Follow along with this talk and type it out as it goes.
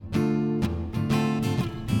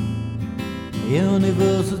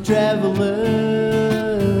Universal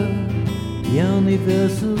traveler,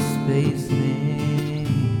 universal spaceman,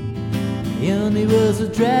 universal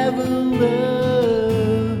traveler,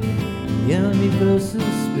 universal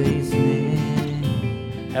spaceman.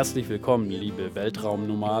 Herzlich willkommen, liebe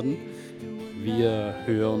Weltraumnomaden. Wir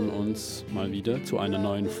hören uns mal wieder zu einer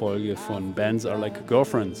neuen Folge von Bands Are Like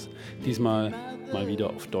Girlfriends. Diesmal mal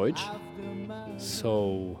wieder auf Deutsch.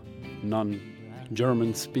 So,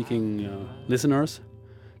 non-German speaking listeners,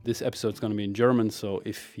 this episode is going to be in German. So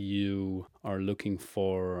if you are looking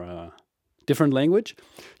for a different language,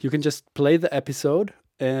 you can just play the episode,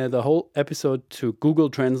 the whole episode to Google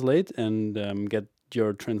Translate and get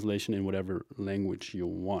your translation in whatever language you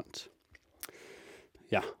want.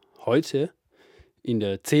 Ja, heute in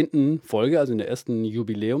der 10. Folge, also in der ersten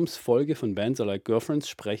Jubiläumsfolge von Bands Are Like Girlfriends,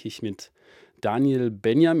 spreche ich mit Daniel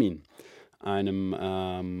Benjamin,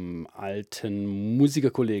 einem alten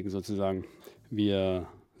Musikerkollegen sozusagen. Wir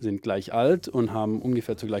sind gleich alt und haben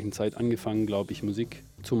ungefähr zur gleichen Zeit angefangen, glaube ich, Musik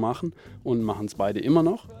zu machen und machen es beide immer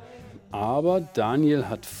noch. Aber Daniel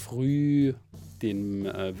hat früh den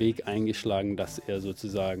Weg eingeschlagen, dass er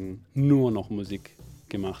sozusagen nur noch Musik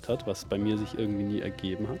gemacht hat, was bei mir sich irgendwie nie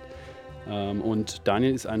ergeben hat. Und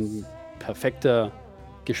Daniel ist ein perfekter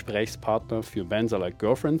Gesprächspartner für Bands Are Like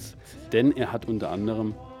Girlfriends, denn er hat unter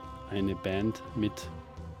anderem eine Band mit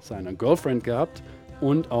seiner Girlfriend gehabt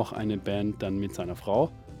und auch eine Band dann mit seiner Frau.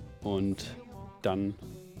 Und dann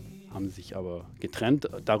haben sie sich aber getrennt.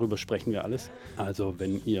 Darüber sprechen wir alles. Also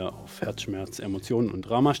wenn ihr auf Herzschmerz, Emotionen und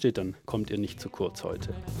Drama steht, dann kommt ihr nicht zu kurz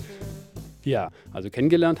heute. Ja, also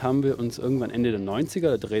kennengelernt haben wir uns irgendwann Ende der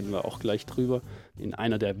 90er, da reden wir auch gleich drüber, in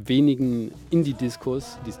einer der wenigen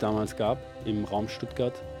Indie-Discos, die es damals gab, im Raum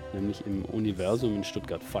Stuttgart, nämlich im Universum in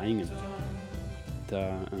Stuttgart-Vaihingen.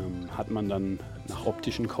 Da hat man dann nach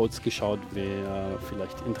optischen Codes geschaut, wer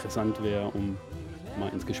vielleicht interessant wäre, um mal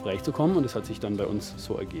ins Gespräch zu kommen, und das hat sich dann bei uns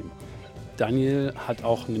so ergeben. Daniel hat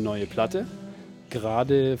auch eine neue Platte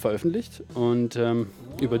gerade veröffentlicht und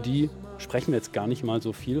über die sprechen wir jetzt gar nicht mal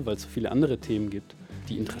so viel, weil es so viele andere Themen gibt,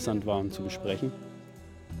 die interessant waren zu besprechen.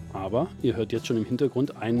 Aber ihr hört jetzt schon im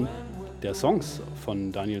Hintergrund einen der Songs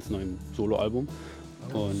von Daniels neuem Soloalbum.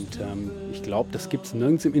 Und ich glaube, das gibt es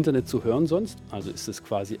nirgends im Internet zu hören sonst. Also ist es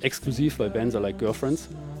quasi exklusiv bei Bands Are Like Girlfriends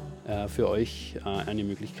für euch eine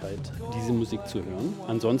Möglichkeit, diese Musik zu hören.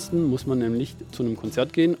 Ansonsten muss man nämlich zu einem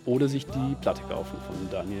Konzert gehen oder sich die Platte kaufen von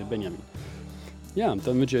Daniel Benjamin. Ja,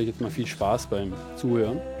 dann wünsche ich euch jetzt mal viel Spaß beim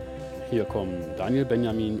Zuhören. Hier kommen Daniel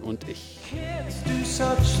Benjamin und ich. Kids do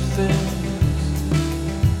such things.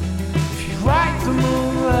 If you write them a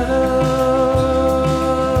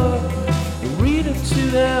letter, read it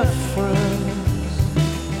to their friends.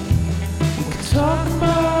 We could talk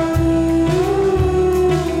about you,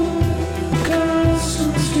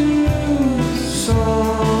 listen to the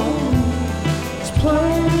song. It's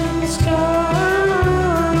playing in the sky.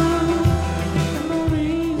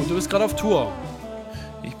 Und du bist gerade auf Tour.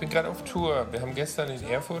 Ich bin gerade auf Tour. Wir haben gestern in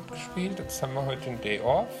Erfurt gespielt, jetzt haben wir heute einen Day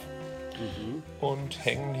Off und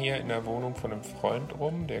hängen hier in der Wohnung von einem Freund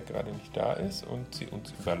rum, der gerade nicht da ist und sie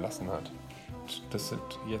uns überlassen hat. Und das sind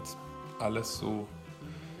jetzt alles so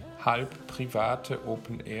halb private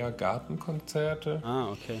Open-Air-Gartenkonzerte. Ah,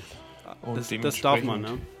 okay. Und Das darf man,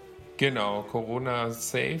 ne? Genau,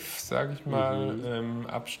 Corona-safe, sage ich mal.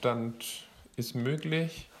 Abstand ist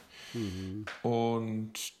möglich.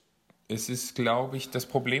 Und es ist, glaube ich, das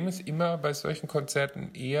Problem ist immer bei solchen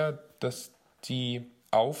Konzerten eher, dass die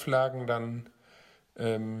Auflagen dann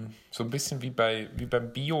so ein bisschen wie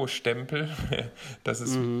beim Bio-Stempel, dass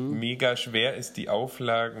es mega schwer ist, die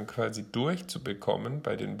Auflagen quasi durchzubekommen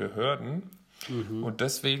bei den Behörden. Und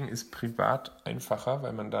deswegen ist privat einfacher,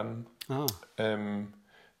 weil man dann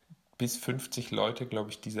bis 50 Leute, glaube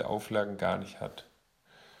ich, diese Auflagen gar nicht hat.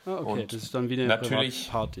 Ah, okay, Und das ist dann wieder eine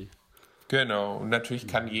Privatparty. Genau, und natürlich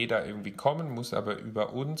kann jeder irgendwie kommen, muss aber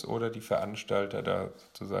über uns oder die Veranstalter da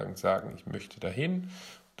sozusagen sagen, ich möchte dahin,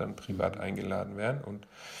 dann privat eingeladen werden. Und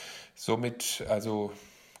somit, also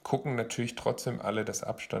gucken natürlich trotzdem alle, dass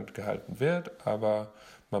Abstand gehalten wird, aber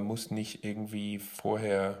man muss nicht irgendwie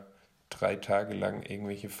vorher 3 Tage lang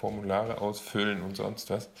irgendwelche Formulare ausfüllen und sonst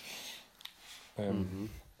was.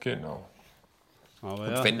 Genau. Aber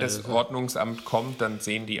Und wenn das Ordnungsamt kommt, dann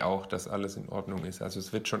sehen die auch, dass alles in Ordnung ist. Also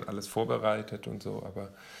es wird schon alles vorbereitet und so,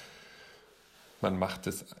 aber man macht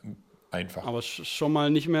es einfach. Aber schon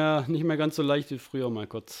mal nicht mehr ganz so leicht wie früher mal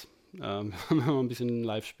kurz, wenn man ein bisschen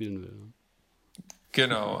live spielen will.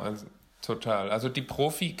 Genau, also total. Also die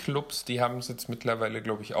Profi-Clubs, die haben es jetzt mittlerweile,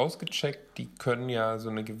 glaube ich, ausgecheckt. Die können ja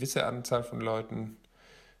so eine gewisse Anzahl von Leuten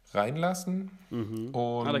reinlassen.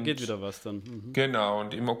 Und da geht wieder was dann. genau,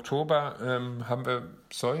 und im Oktober haben wir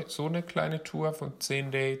so eine kleine Tour von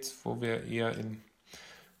 10 Dates, wo wir eher in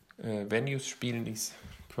Venues spielen, die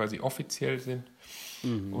quasi offiziell sind.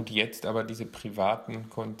 Und jetzt aber diese privaten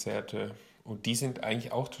Konzerte. Und die sind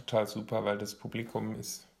eigentlich auch total super, weil das Publikum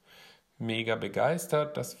ist mega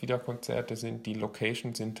begeistert, dass wieder Konzerte sind. Die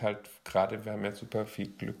Locations sind halt gerade, wir haben ja super viel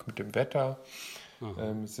Glück mit dem Wetter.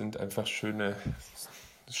 Es sind einfach schöne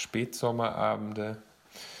Spätsommerabende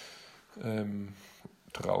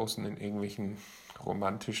draußen in irgendwelchen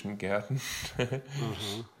romantischen Gärten.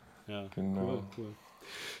 Ja, genau. Cool.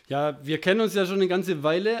 Ja, wir kennen uns ja schon eine ganze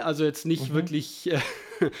Weile, also jetzt nicht wirklich, wir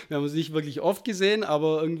haben uns nicht wirklich oft gesehen,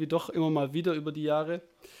 aber irgendwie doch immer mal wieder über die Jahre.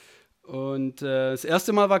 Und das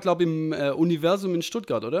erste Mal war, glaube ich, im Universum in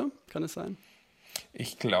Stuttgart, oder? Kann es sein?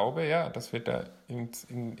 Ich glaube, ja, dass wir da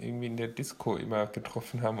irgendwie in der Disco immer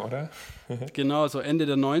getroffen haben, oder? Genau, so Ende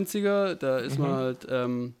der 90er, da ist man halt,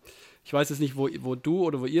 ich weiß jetzt nicht, wo du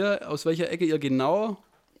oder wo ihr, aus welcher Ecke ihr genau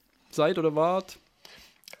seid oder wart.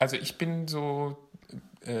 Also ich bin so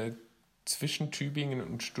zwischen Tübingen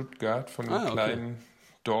und Stuttgart von einem kleinen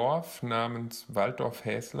Dorf namens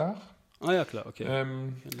Waldorf-Häslach. Ah ja, klar, okay.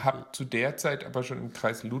 Habe zu der Zeit aber schon im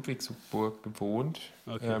Kreis Ludwigsburg gewohnt,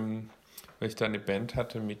 weil ich da eine Band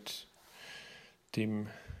hatte mit dem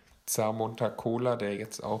Zar Montacola, der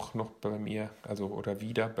jetzt auch noch bei mir, oder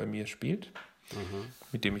wieder bei mir spielt,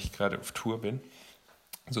 mit dem ich gerade auf Tour bin.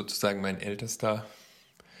 Sozusagen mein ältester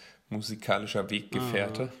musikalischer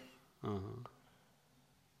Weggefährte.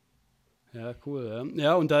 Ja, cool.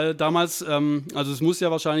 Ja, und damals, also es muss ja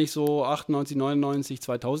wahrscheinlich so 98, 99,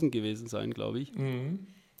 2000 gewesen sein, glaube ich.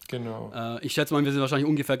 Genau. Ich schätze mal, wir sind wahrscheinlich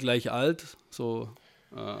ungefähr gleich alt. So,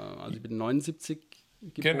 also ich bin 79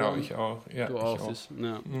 geboren. Genau, ich auch. Ja, du auch. Ich auch.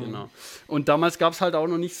 Ja, genau. Und damals gab es halt auch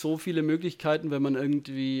noch nicht so viele Möglichkeiten, wenn man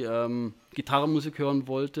irgendwie Gitarrenmusik hören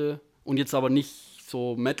wollte und jetzt aber nicht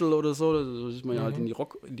so Metal oder so. Da ist man ja halt in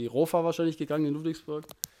die Rofa wahrscheinlich gegangen in Ludwigsburg.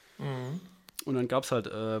 Und dann gab es halt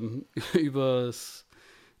über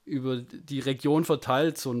die Region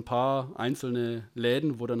verteilt so ein paar einzelne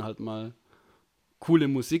Läden, wo dann halt mal coole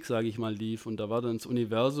Musik, sage ich mal, lief. Und da war dann das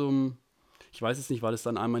Universum, ich weiß jetzt nicht, war das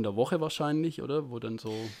dann einmal in der Woche wahrscheinlich, oder? Wo dann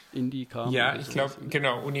so Indie kam? Ja, ich glaube,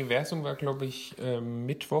 genau, Universum war, glaube ich,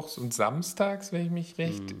 mittwochs und samstags, wenn ich mich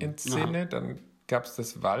recht entsinne. Dann gab es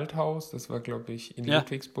das Waldhaus, das war, glaube ich, in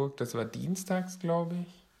Ludwigsburg, das war dienstags, glaube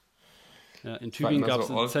ich. Ja, in Tübingen gab es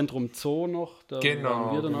so das Zentrum Zoo noch, da waren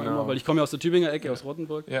wir dann auch genau. immer, weil ich komme ja aus der Tübinger Ecke, aus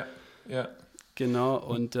Rottenburg. Ja. Genau,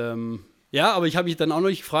 und aber ich habe mich dann auch noch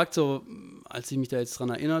gefragt, so, als ich mich da jetzt dran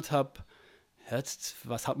erinnert habe,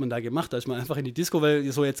 was hat man da gemacht? Da ist man einfach in die Disco,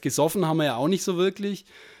 weil so jetzt gesoffen haben wir ja auch nicht so wirklich.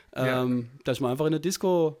 Da ist man einfach in der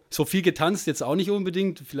Disco, so viel getanzt jetzt auch nicht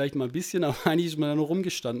unbedingt, vielleicht mal ein bisschen, aber eigentlich ist man da nur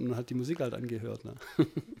rumgestanden und hat die Musik halt angehört. Ne?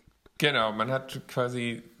 Genau, man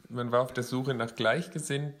war auf der Suche nach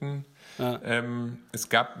Gleichgesinnten. Es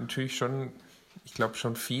gab natürlich schon, ich glaube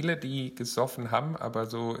schon viele, die gesoffen haben, aber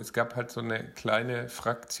es gab halt so eine kleine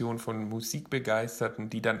Fraktion von Musikbegeisterten,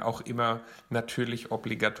 die dann auch immer natürlich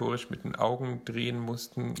obligatorisch mit den Augen drehen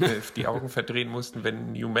mussten, die Augen verdrehen mussten,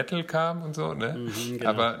 wenn New Metal kam und so, ne? Genau.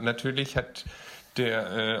 Aber natürlich hat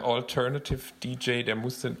der Alternative DJ, der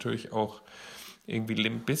musste natürlich auch irgendwie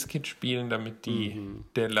Limp Bizkit spielen, damit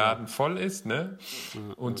der Laden voll ist, ne?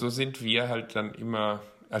 Und so sind wir halt dann immer,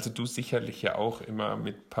 also du sicherlich ja auch immer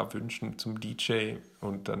mit ein paar Wünschen zum DJ,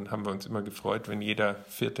 und dann haben wir uns immer gefreut, wenn jeder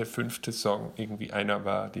 4., 5. Song irgendwie einer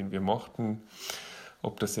war, den wir mochten,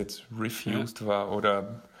 ob das jetzt Refused war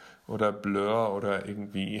oder Blur oder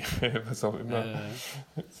irgendwie was auch immer.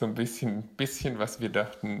 So ein bisschen, was wir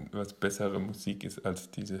dachten, was bessere Musik ist als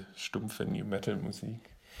diese stumpfe New Metal Musik.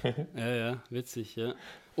 Ja, witzig, ja.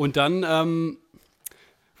 Und dann,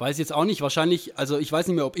 weiß ich jetzt auch nicht, wahrscheinlich, also ich weiß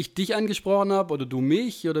nicht mehr, ob ich dich angesprochen habe oder du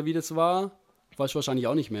mich oder wie das war. Weißt du wahrscheinlich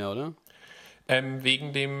auch nicht mehr, oder?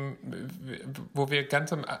 Wegen dem, wo wir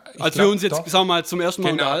ganz am... Als wir uns jetzt, sagen wir mal, zum ersten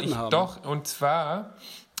Mal unterhalten haben. Doch, und zwar,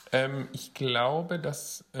 ich glaube,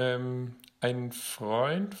 dass ein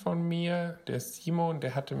Freund von mir, der Simon,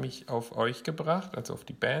 der hatte mich auf euch gebracht, also auf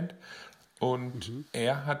die Band, und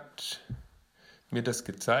er hat mir das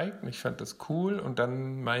gezeigt und ich fand das cool, und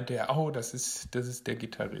dann meinte er, das ist der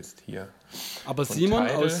Gitarrist hier. Aber Simon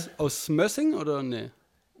aus Mössing oder nee?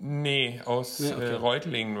 Nee, aus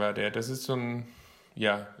Reutlingen war der. Das ist so ein,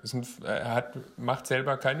 macht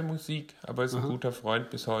selber keine Musik, aber ist ein guter Freund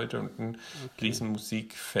bis heute und ein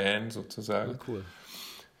Riesenmusik-Fan sozusagen. Ja, cool.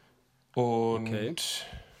 Und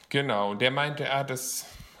genau, der meinte, dass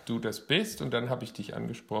du das bist, und dann habe ich dich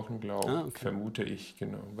angesprochen, vermute ich,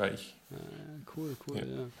 genau, weil ich... Cool, ja.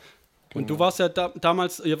 Und du warst ja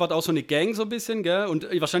damals, ihr wart auch so eine Gang so ein bisschen, gell? Und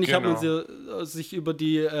wahrscheinlich haben sie sich über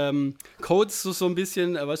die Codes so ein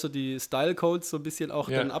bisschen, weißt du, die Style-Codes so ein bisschen auch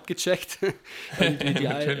dann abgecheckt.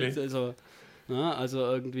 Natürlich. Also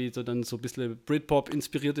irgendwie so dann so ein bisschen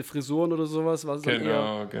Britpop-inspirierte Frisuren oder sowas.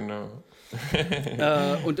 Genau.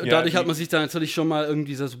 Und dadurch hat man sich dann natürlich schon mal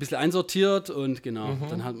irgendwie so ein bisschen einsortiert und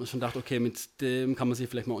dann hat man schon gedacht, okay, mit dem kann man sich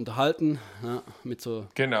vielleicht mal unterhalten. Ja, mit so,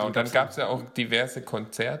 genau, und dann gab es ja auch diverse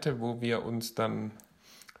Konzerte, wo wir uns dann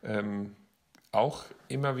auch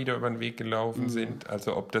immer wieder über den Weg gelaufen sind.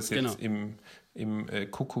 Also ob das jetzt im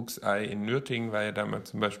Kuckucksei in Nürtingen war ja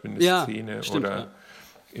damals zum Beispiel eine Szene, stimmt, oder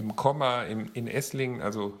im Komma in Esslingen,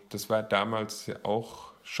 also das war damals ja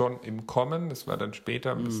auch schon im Kommen, das war dann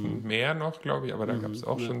später ein bisschen mehr noch, glaube ich, aber da gab es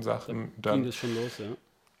auch schon Sachen. Da ging das schon los, ja.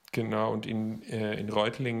 Genau, und in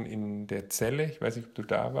Reutlingen in der Zelle, ich weiß nicht, ob du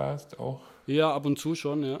da warst auch. Ja, ab und zu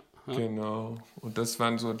schon, ja. Genau, und das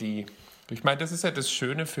waren so ich meine, das ist ja das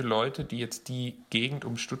Schöne für Leute, die jetzt die Gegend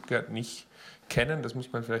um Stuttgart nicht kennen, das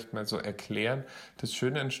muss man vielleicht mal so erklären. Das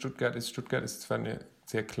Schöne an Stuttgart ist zwar eine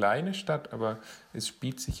sehr kleine Stadt, aber es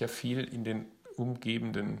spielt sich ja viel in den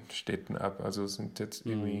umgebenden Städten ab. Also es sind jetzt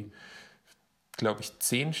irgendwie, glaube ich,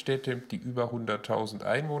 10 Städte, die über 100.000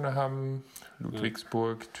 Einwohner haben.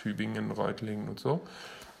 Ludwigsburg, Tübingen, Reutlingen und so.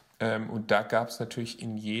 Und da gab es natürlich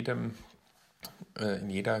in jeder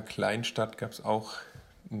Kleinstadt gab es auch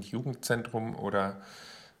ein Jugendzentrum oder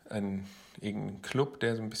irgendeinen Club,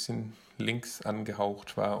 der so ein bisschen links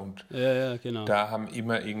angehaucht war, und genau. Da haben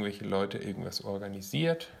immer irgendwelche Leute irgendwas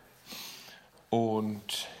organisiert,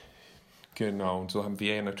 und genau, und so haben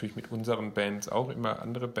wir ja natürlich mit unseren Bands auch immer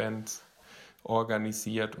andere Bands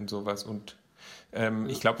organisiert und sowas, und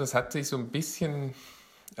ich glaube, das hat sich so ein bisschen,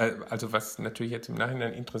 also was natürlich jetzt im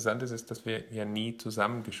Nachhinein interessant ist, dass wir ja nie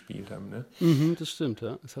zusammen gespielt haben, ne? Das stimmt,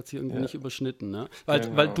 ja. Es hat sich irgendwie nicht überschnitten, ne?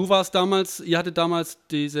 Weil du warst damals, ihr hattet damals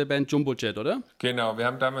diese Band Jumbo Jet, oder? Genau, wir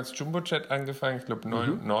haben damals Jumbo Jet angefangen, ich glaube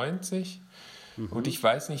 99. Und ich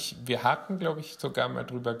weiß nicht, wir hatten, glaube ich, sogar mal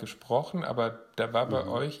drüber gesprochen, aber da war bei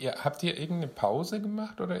euch, habt ihr irgendeine Pause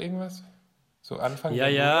gemacht oder irgendwas? So Anfang der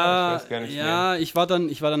Jahre? Ich weiß gar nicht mehr. Ich war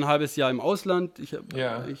dann ein halbes Jahr im Ausland. Ich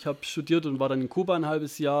habe studiert und war dann in Kuba ein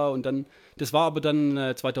halbes Jahr, und dann, das war aber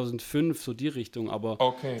dann 2005, so die Richtung. Aber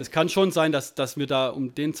das kann schon sein, dass wir da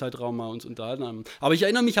um den Zeitraum mal uns unterhalten haben. Aber ich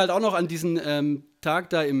erinnere mich halt auch noch an diesen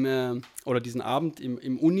Tag da oder diesen Abend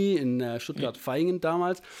im Uni in Stuttgart-Vaihingen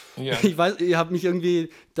damals. Ja. Ich weiß,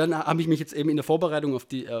 dann habe ich mich jetzt eben in der Vorbereitung auf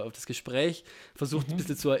das Gespräch versucht, ein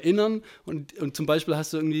bisschen zu erinnern. Und zum Beispiel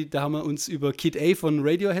da haben wir uns über Kid A von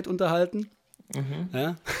Radiohead unterhalten.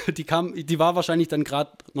 Ja, die war wahrscheinlich dann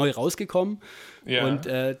gerade neu rausgekommen. Ja. Und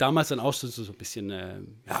damals dann auch so ein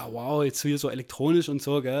bisschen, wow, jetzt hier so elektronisch und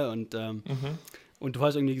so, gell? Und du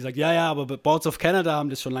hast irgendwie gesagt, aber Boards of Canada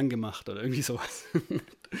haben das schon lange gemacht oder irgendwie sowas.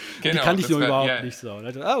 Genau, die kannte ich nur überhaupt nicht so.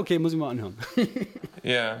 Und okay, muss ich mal anhören.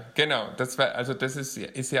 Ja, genau. Das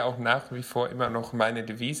ist ja auch nach wie vor immer noch meine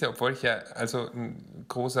Devise, obwohl ich ja also ein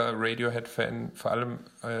großer Radiohead-Fan vor allem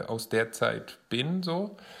aus der Zeit bin,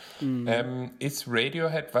 so. Ist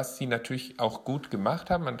Radiohead, was sie natürlich auch gut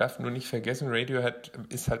gemacht haben, man darf nur nicht vergessen, Radiohead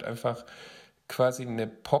ist halt einfach quasi eine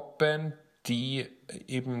Popband, die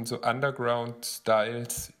eben so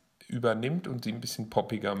Underground-Styles übernimmt und sie ein bisschen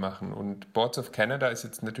poppiger machen. Und Boards of Canada ist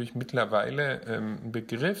jetzt natürlich mittlerweile ein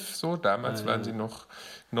Begriff, so. Damals waren sie noch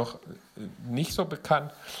nicht so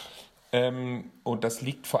bekannt. Und das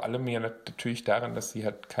liegt vor allem ja natürlich daran, dass sie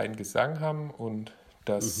halt keinen Gesang haben und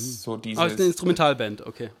dass so dieses... es ist eine Instrumentalband,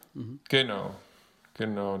 okay. Genau.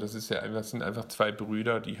 Das sind einfach 2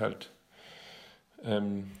 Brüder, die halt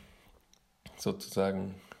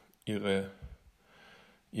sozusagen ihre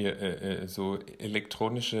so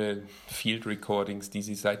elektronische Field Recordings, die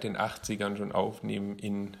sie seit den 80ern schon aufnehmen,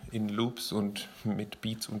 in Loops und mit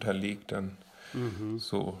Beats unterlegt dann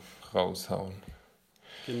so raushauen.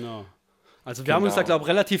 Genau. Also wir haben uns da, glaube ich,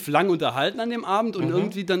 relativ lang unterhalten an dem Abend, und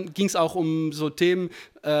irgendwie dann ging es auch um so Themen,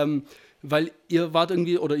 weil ihr wart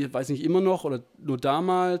irgendwie, oder ihr weiß nicht immer noch, oder nur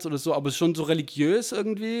damals oder so, aber schon so religiös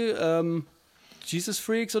irgendwie, Jesus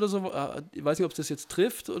Freaks oder so, ich weiß nicht, ob es das jetzt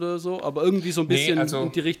trifft oder so, aber irgendwie so ein bisschen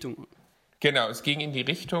in die Richtung. Genau, es ging in die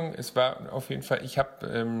Richtung, es war auf jeden Fall, ich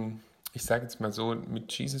sage jetzt mal so,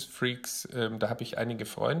 mit Jesus Freaks, da habe ich einige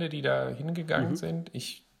Freunde, die da hingegangen sind.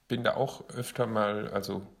 Ich bin da auch öfter mal,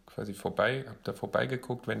 also quasi habe da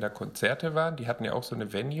vorbeigeguckt, wenn da Konzerte waren. Die hatten ja auch so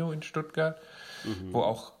eine Venue in Stuttgart, wo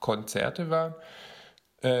auch Konzerte waren.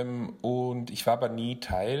 Und ich war aber nie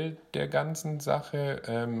Teil der ganzen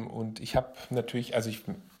Sache. Und ich habe natürlich, also ich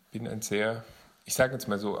bin ich sage jetzt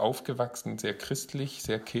mal so, aufgewachsen, sehr christlich,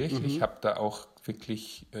 sehr kirchlich. Ich habe da auch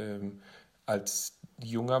wirklich als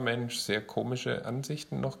junger Mensch sehr komische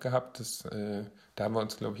Ansichten noch gehabt. Da haben wir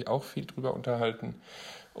uns, glaube ich, auch viel drüber unterhalten.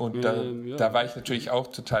 Und da war ich natürlich auch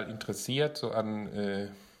total interessiert, so an,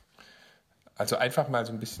 also einfach mal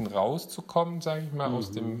so ein bisschen rauszukommen, sage ich mal,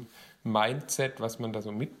 aus dem Mindset, was man da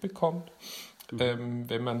so mitbekommt,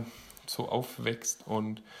 wenn man so aufwächst.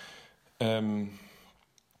 Und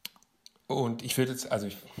ich würde jetzt,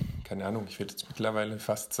 keine Ahnung, ich würde jetzt mittlerweile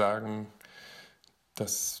fast sagen,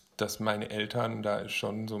 dass meine Eltern da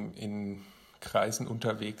schon so in Kreisen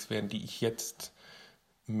unterwegs wären, die ich jetzt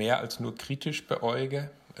mehr als nur kritisch beäuge.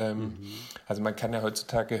 Also man kann ja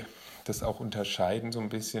heutzutage das auch unterscheiden so ein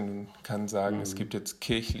bisschen und kann sagen, es gibt jetzt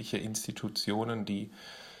kirchliche Institutionen, die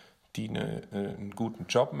einen guten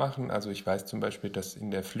Job machen. Also ich weiß zum Beispiel, dass in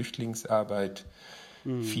der Flüchtlingsarbeit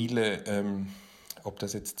viele, ob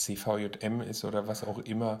das jetzt CVJM ist oder was auch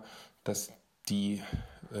immer, dass die,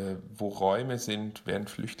 wo Räume sind, werden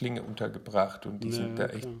Flüchtlinge untergebracht und die sind da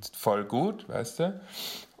echt voll gut, weißt du?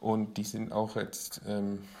 Und die sind auch jetzt,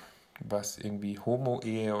 was irgendwie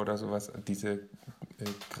Homo-Ehe oder sowas, diese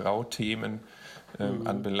Grauthemen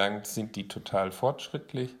anbelangt, sind die total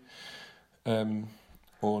fortschrittlich.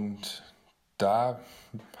 Und da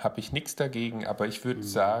habe ich nichts dagegen, aber ich würde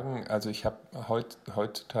sagen, also ich habe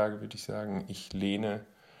heutzutage würde ich sagen, ich lehne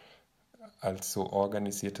als so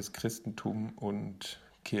organisiertes Christentum und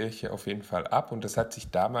Kirche auf jeden Fall ab. Und das hat sich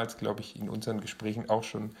damals, glaube ich, in unseren Gesprächen auch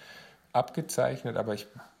schon abgezeichnet. Aber ich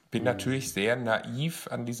bin natürlich sehr naiv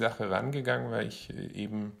an die Sache rangegangen, weil ich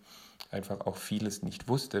eben einfach auch vieles nicht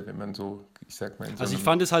wusste, wenn man so, ich sag mal... Also ich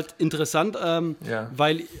fand es halt interessant,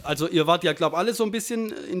 weil, also ihr wart ja, glaube ich, alle so ein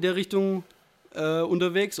bisschen in der Richtung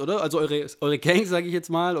unterwegs, oder? Also eure Gang, sage ich jetzt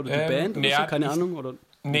mal, oder die Band oder so, keine Ahnung, oder...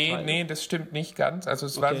 Nee, das stimmt nicht ganz. Also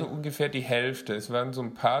es war so ungefähr die Hälfte. Es waren so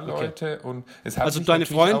ein paar Leute und es hat also deine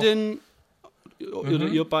Freundin oder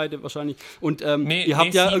ihr beide wahrscheinlich. Und ihr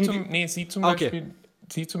habt ja irgendwie...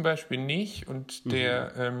 Sie zum Beispiel nicht und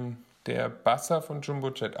der Basser von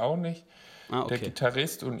Jumbo Jet auch nicht. Der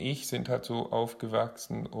Gitarrist und ich sind halt so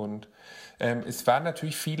aufgewachsen und es waren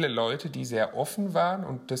natürlich viele Leute, die sehr offen waren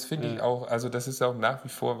und das finde ich auch, also das ist auch nach wie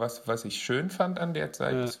vor was ich schön fand an der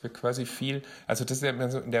Zeit, dass wir quasi viel, also das ist ja immer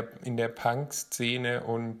so in der Punk-Szene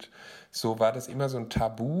und so war das immer so ein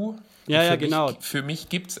Tabu. Genau. Für mich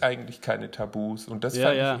gibt es eigentlich keine Tabus und das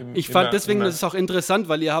fand ich fand deswegen, das ist auch interessant,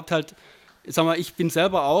 weil ihr habt halt, sag mal, ich bin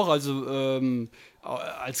selber auch, also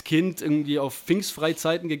als Kind irgendwie auf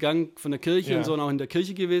Pfingstfreizeiten gegangen von der Kirche und so und auch in der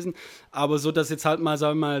Kirche gewesen, aber so, dass jetzt halt mal,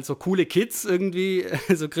 sagen wir mal, so coole Kids irgendwie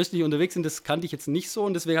so christlich unterwegs sind, das kannte ich jetzt nicht so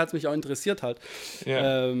und deswegen hat es mich auch interessiert halt,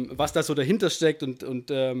 was da so dahinter steckt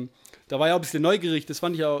und da war ich auch ein bisschen neugierig, das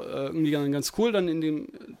fand ich auch irgendwie ganz cool,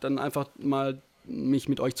 dann einfach mal mich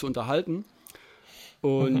mit euch zu unterhalten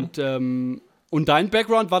und dein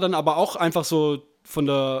Background war dann aber auch einfach so von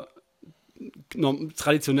der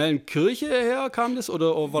traditionellen Kirche her kam das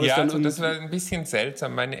oder war das dann also das war ein bisschen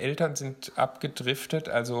seltsam. Meine Eltern sind abgedriftet,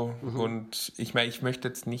 also und ich meine, ich möchte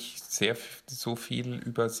jetzt nicht so viel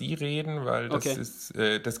über sie reden, weil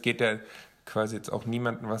das geht ja quasi jetzt auch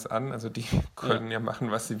niemandem was an. Also die können ja machen,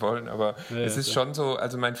 was sie wollen, aber es ist schon so,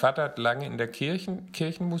 also mein Vater hat lange in der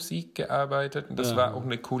Kirchenmusik gearbeitet und das war auch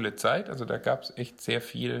eine coole Zeit. Also da gab es echt sehr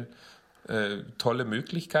viel tolle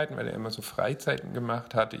Möglichkeiten, weil er immer so Freizeiten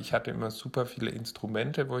gemacht hatte. Ich hatte immer super viele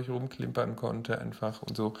Instrumente, wo ich rumklimpern konnte einfach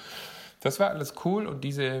und so. Das war alles cool und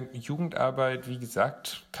diese Jugendarbeit, wie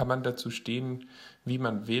gesagt, kann man dazu stehen, wie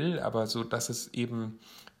man will, aber so, dass es eben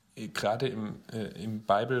gerade im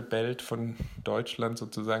Bible Belt von Deutschland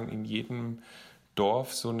sozusagen in jedem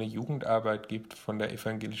Dorf so eine Jugendarbeit gibt von der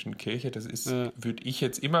evangelischen Kirche, das ist, würde ich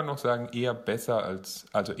jetzt immer noch sagen, eher besser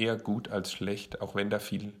also eher gut als schlecht, auch wenn da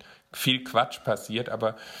viel Quatsch passiert,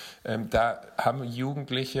 aber da haben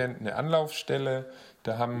Jugendliche eine Anlaufstelle,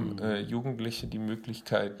 da haben Jugendliche die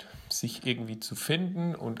Möglichkeit, sich irgendwie zu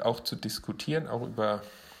finden und auch zu diskutieren, auch über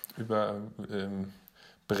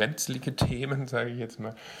brenzlige Themen, sage ich jetzt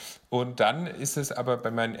mal. Und dann ist es aber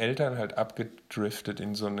bei meinen Eltern halt abgedriftet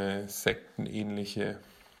in so eine sektenähnliche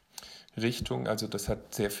Richtung. Also das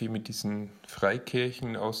hat sehr viel mit diesen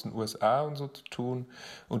Freikirchen aus den USA und so zu tun.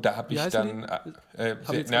 Und da habe ich dann,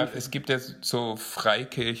 es gibt ja so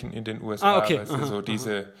Freikirchen in den USA, weißt du, so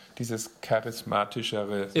dieses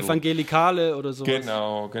charismatischere. So. Evangelikale oder sowas.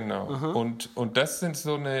 Genau. Und das sind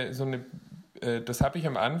das habe ich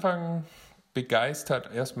am Anfang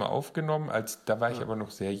begeistert erstmal aufgenommen, da war ich aber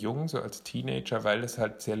noch sehr jung, so als Teenager, weil es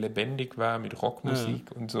halt sehr lebendig war mit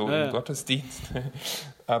Rockmusik und so im Gottesdienst.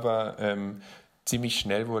 Aber ziemlich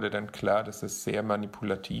schnell wurde dann klar, dass das sehr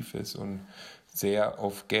manipulativ ist und sehr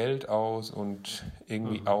auf Geld aus und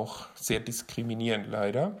irgendwie auch sehr diskriminierend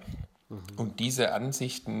leider. Und diese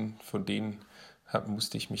Ansichten, von denen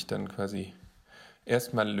musste ich mich dann quasi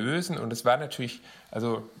erstmal lösen. Und es war natürlich,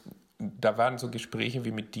 also da waren so Gespräche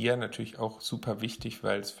wie mit dir natürlich auch super wichtig,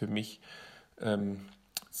 weil es für mich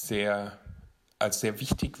sehr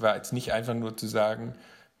wichtig war, jetzt nicht einfach nur zu sagen,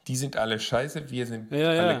 die sind alle scheiße, wir sind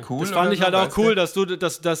alle cool. Das fand ich halt auch cool, dass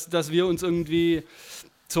wir uns irgendwie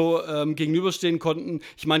so gegenüberstehen konnten.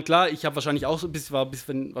 Ich meine, klar, ich habe wahrscheinlich auch so ein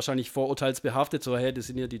bisschen wahrscheinlich vorurteilsbehaftet, so, hey, das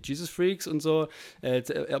sind ja die Jesus Freaks und so.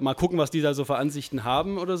 Mal gucken, was die da so für Ansichten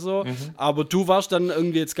haben oder so. Aber du warst dann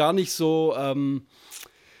irgendwie jetzt gar nicht so,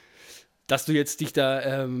 dass du jetzt dich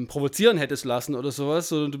da provozieren hättest lassen oder sowas,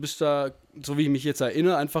 sondern du bist da, so wie ich mich jetzt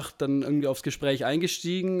erinnere, einfach dann irgendwie aufs Gespräch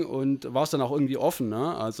eingestiegen und warst dann auch irgendwie offen,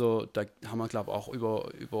 ne? Also da haben wir, glaube ich, auch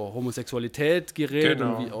über Homosexualität geredet,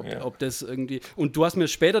 Genau, und ob das irgendwie, und du hast mir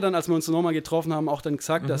später dann, als wir uns nochmal getroffen haben, auch dann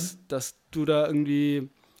gesagt, dass du da irgendwie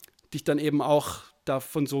dich dann eben auch da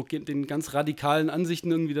von so den ganz radikalen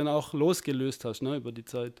Ansichten irgendwie dann auch losgelöst hast, ne, über die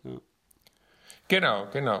Zeit, ja. Genau,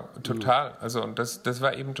 total. Also und das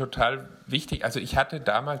war eben total wichtig. Also ich hatte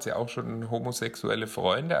damals ja auch schon homosexuelle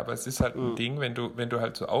Freunde, aber es ist halt ein Ding, wenn du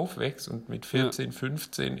halt so aufwächst und mit 14,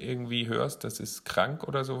 15 irgendwie hörst, das ist krank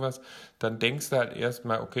oder sowas, dann denkst du halt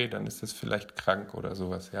erstmal, okay, dann ist das vielleicht krank oder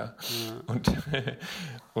sowas, ja. Und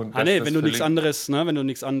wenn du nichts anderes, ne,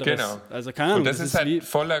 Genau. Also keine Ahnung. Und das ist halt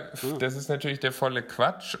das ist natürlich der volle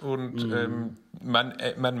Quatsch und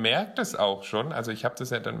man merkt es auch schon. Also ich habe das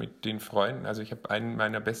ja dann mit den Freunden, also ich habe einen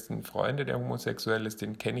meiner besten Freunde, der homosexuell ist,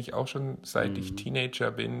 den kenne ich auch schon seit ich Teenager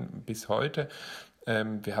bin bis heute.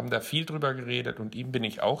 Wir haben da viel drüber geredet und ihm bin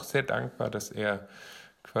ich auch sehr dankbar, dass er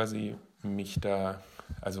quasi mich da,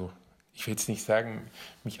 also ich will jetzt nicht sagen,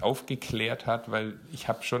 mich aufgeklärt hat, weil ich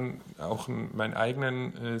habe schon auch meinen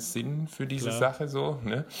eigenen Sinn für diese Sache so,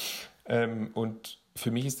 ne? Und für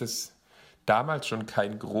mich ist das damals schon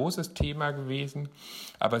kein großes Thema gewesen,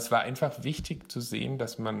 aber es war einfach wichtig zu sehen,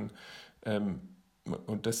 dass man,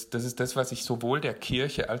 und das ist das, was ich sowohl der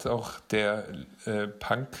Kirche als auch der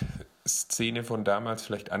Punk-Szene von damals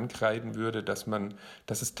vielleicht ankreiden würde, dass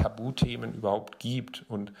es Tabuthemen überhaupt gibt.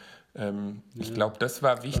 Und ich glaube, das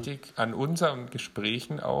war wichtig an unseren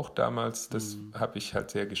Gesprächen auch damals, das habe ich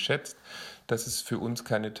halt sehr geschätzt, dass es für uns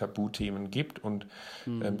keine Tabuthemen gibt und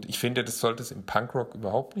ich finde, das sollte es im Punkrock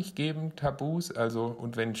überhaupt nicht geben, Tabus, also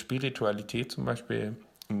und wenn Spiritualität zum Beispiel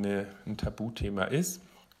ein Tabuthema ist,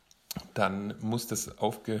 dann muss das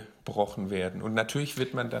aufgebrochen werden. Und natürlich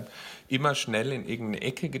wird man dann immer schnell in irgendeine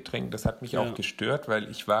Ecke gedrängt. Das hat mich auch gestört, weil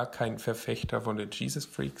ich war kein Verfechter von den Jesus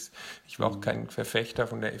Freaks. Ich war auch kein Verfechter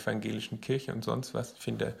von der evangelischen Kirche und sonst was.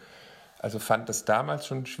 Fand das damals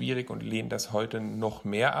schon schwierig und lehne das heute noch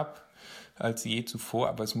mehr ab als je zuvor.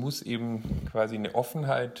 Aber es muss eben quasi eine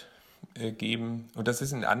Offenheit geben. Und das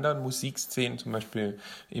ist in anderen Musikszenen, zum Beispiel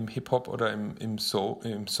im Hip-Hop oder im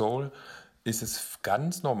Soul, ist es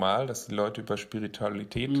ganz normal, dass die Leute über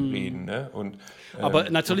Spiritualität reden. Ne? Aber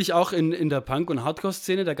natürlich auch in der Punk- und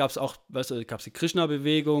Hardcore-Szene, da gab es auch, gab's die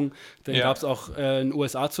Krishna-Bewegung, dann gab es auch in den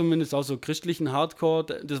USA zumindest auch so christlichen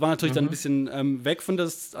Hardcore. Das war natürlich dann ein bisschen weg von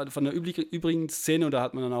der übrigen Szene und da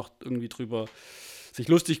hat man dann auch irgendwie drüber sich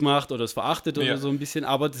lustig gemacht oder es verachtet oder so ein bisschen.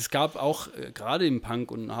 Aber es gab auch gerade im Punk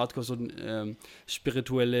und Hardcore so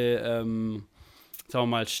spirituelle sagen wir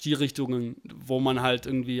mal, Stilrichtungen, wo man halt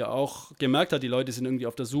irgendwie auch gemerkt hat, die Leute sind irgendwie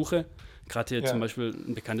auf der Suche. Gerade hier zum Beispiel,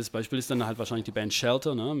 ein bekanntes Beispiel ist dann halt wahrscheinlich die Band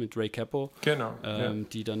Shelter, ne, mit Ray Cappo,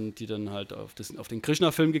 die dann halt auf den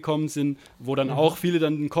Krishna-Film gekommen sind, wo dann auch viele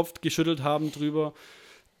dann den Kopf geschüttelt haben drüber.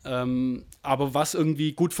 Aber was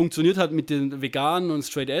irgendwie gut funktioniert hat mit den Veganen und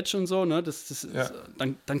Straight Edge und so, ne,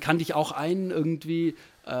 dann kannte ich auch einen irgendwie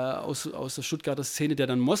aus der Stuttgarter Szene, der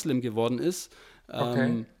dann Moslem geworden ist.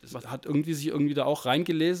 Hat sich irgendwie da auch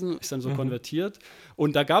reingelesen, ist dann so konvertiert.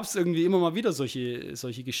 Und da gab es irgendwie immer mal wieder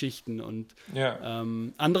solche Geschichten. Und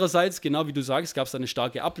andererseits, genau wie du sagst, gab es da eine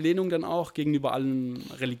starke Ablehnung dann auch gegenüber allem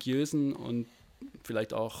Religiösen und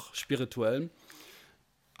vielleicht auch Spirituellen.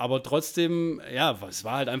 Aber trotzdem, es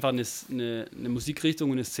war halt einfach eine Musikrichtung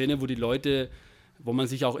und eine Szene, wo man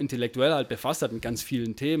sich auch intellektuell halt befasst hat mit ganz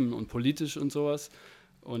vielen Themen und politisch und sowas.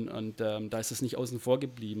 Und da ist es nicht außen vor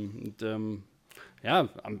geblieben. Und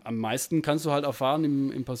am meisten kannst du halt erfahren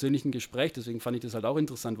im persönlichen Gespräch. Deswegen fand ich das halt auch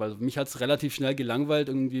interessant, weil mich hat es relativ schnell gelangweilt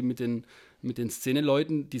irgendwie mit den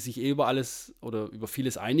Szeneleuten, die sich über alles oder über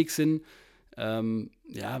vieles einig sind. Ich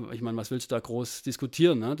meine, was willst du da groß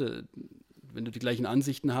diskutieren, ne? Wenn du die gleichen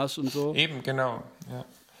Ansichten hast und so. Eben, genau, ja.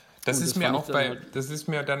 Das ist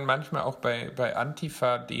mir dann manchmal auch bei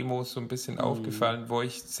Antifa-Demos so ein bisschen aufgefallen, wo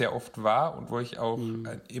ich sehr oft war und wo ich auch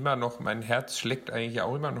immer noch, mein Herz schlägt eigentlich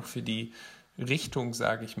auch immer noch für die Richtung,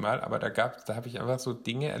 sage ich mal, aber da habe ich einfach so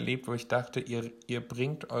Dinge erlebt, wo ich dachte, ihr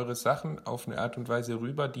bringt eure Sachen auf eine Art und Weise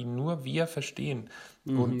rüber, die nur wir verstehen.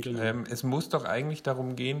 Und genau. es muss doch eigentlich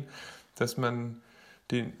darum gehen, dass man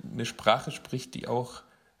eine Sprache spricht, die auch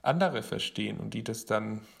andere verstehen und die das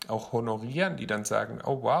dann auch honorieren, die dann sagen,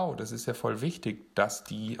 oh wow, das ist ja voll wichtig, dass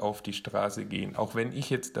die auf die Straße gehen, auch wenn ich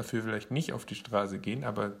jetzt dafür vielleicht nicht auf die Straße gehe,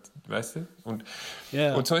 aber weißt du? Und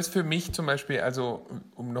so ist für mich zum Beispiel, also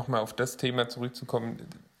um nochmal auf das Thema zurückzukommen,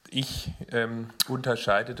 ich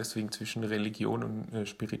unterscheide deswegen zwischen Religion und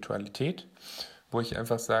Spiritualität, wo ich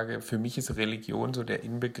einfach sage, für mich ist Religion so der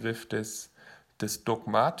Inbegriff des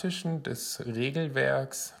Dogmatischen, des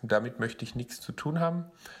Regelwerks. Damit möchte ich nichts zu tun haben.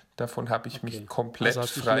 Davon habe ich mich komplett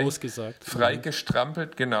frei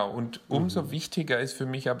gestrampelt. Genau. Und umso wichtiger ist für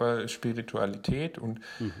mich aber Spiritualität. Und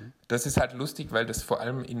das ist halt lustig, weil das vor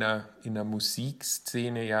allem in der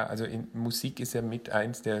Musikszene, ja, also Musik ist ja mit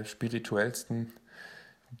eins der spirituellsten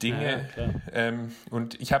Dinge.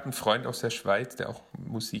 Und ich habe einen Freund aus der Schweiz, der auch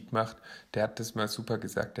Musik macht, der hat das mal super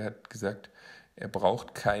gesagt. Der hat gesagt, er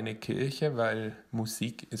braucht keine Kirche, weil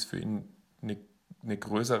Musik ist für ihn eine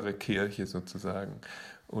größere Kirche sozusagen.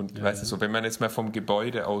 Und weißt du, so, wenn man jetzt mal vom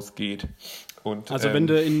Gebäude ausgeht. Und, also wenn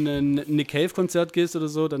du in ein Nick Cave-Konzert gehst oder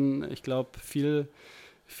so, dann, ich glaube, viel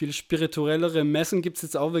spirituellere Messen gibt es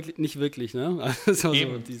jetzt auch nicht wirklich, ne? Also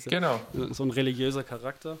eben, genau. So ein religiöser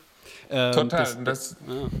Charakter. Total. Das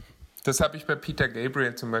habe ich bei Peter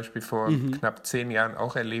Gabriel zum Beispiel vor knapp 10 Jahren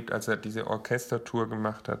auch erlebt, als er diese Orchestertour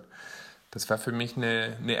gemacht hat. Das war für mich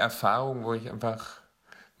eine Erfahrung, wo ich einfach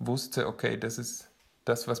wusste, okay, das ist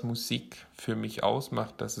das, was Musik für mich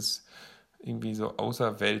ausmacht, dass es irgendwie so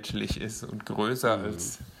außerweltlich ist und größer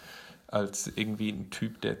als irgendwie ein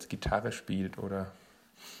Typ, der jetzt Gitarre spielt oder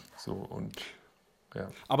so. Und ja.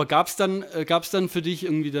 Aber gab's dann für dich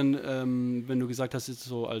irgendwie dann, wenn du gesagt hast, jetzt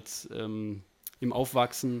so als im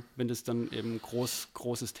Aufwachsen, wenn das dann eben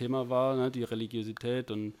großes Thema war, ne, die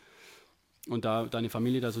Religiosität und da deine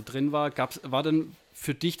Familie da so drin war dann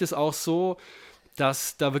für dich das auch so,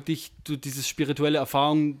 dass da wirklich du diese spirituelle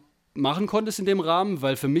Erfahrung machen konntest in dem Rahmen?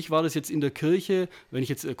 Weil für mich war das jetzt in der Kirche, wenn ich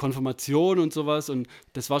jetzt Konfirmation und sowas, und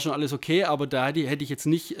das war schon alles okay, aber da hätte ich jetzt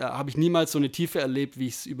nicht, habe ich niemals so eine Tiefe erlebt, wie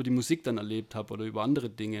ich es über die Musik dann erlebt habe oder über andere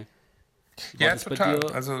Dinge. War ja, total.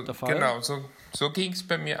 Also genau, so ging es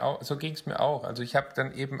mir auch. Also ich habe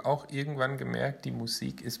dann eben auch irgendwann gemerkt, die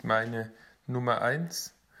Musik ist meine Nummer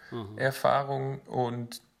 1 Erfahrung,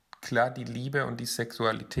 und klar, die Liebe und die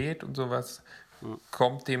Sexualität und sowas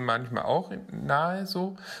kommt dem manchmal auch nahe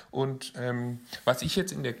so. Und was ich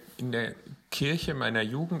jetzt in der Kirche meiner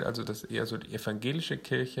Jugend, also das eher so die evangelische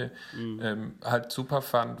Kirche, halt super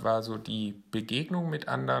fand, war so die Begegnung mit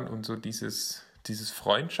anderen und so dieses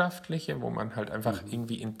Freundschaftliche, wo man halt einfach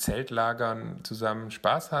irgendwie in Zeltlagern zusammen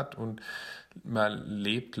Spaß hat und mal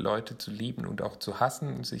lebt, Leute zu lieben und auch zu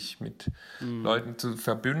hassen, sich mit Leuten zu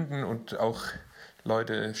verbünden und auch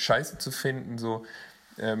Leute scheiße zu finden. So,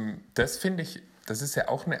 das finde ich, das ist ja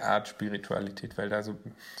auch eine Art Spiritualität, weil da so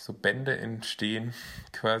Bände entstehen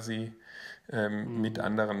quasi mit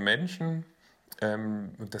anderen Menschen.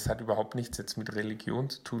 Und das hat überhaupt nichts jetzt mit Religion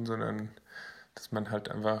zu tun, sondern dass man halt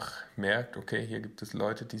einfach merkt, okay, hier gibt es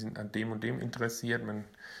Leute, die sind an dem und dem interessiert, man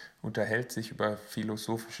unterhält sich über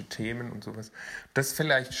philosophische Themen und sowas. Das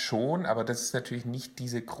vielleicht schon, aber das ist natürlich nicht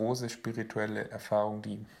diese große spirituelle Erfahrung,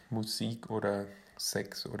 die Musik oder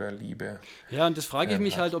Sex oder Liebe. Ja, und das frage ich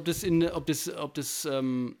mich halt, ob das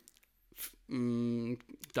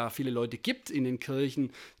da viele Leute gibt in den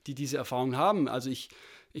Kirchen, die diese Erfahrung haben. Also ich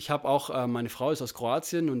habe auch, meine Frau ist aus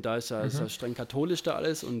Kroatien und da ist ja streng katholisch da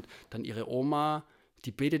alles, und dann ihre Oma,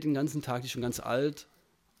 die betet den ganzen Tag, die ist schon ganz alt,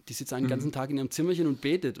 die sitzt einen ganzen Tag in ihrem Zimmerchen und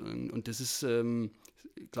betet, und das ist,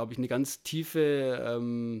 glaube ich, eine ganz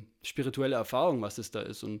tiefe spirituelle Erfahrung, was das da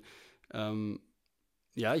ist. Und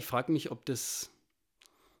ja, ich frage mich, ob das,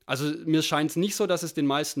 also mir scheint es nicht so, dass es den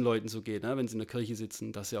meisten Leuten so geht, ne, wenn sie in der Kirche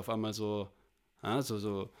sitzen, dass sie auf einmal so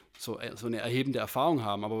eine erhebende Erfahrung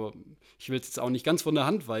haben. Aber ich will es jetzt auch nicht ganz von der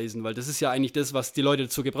Hand weisen, weil das ist ja eigentlich das, was die Leute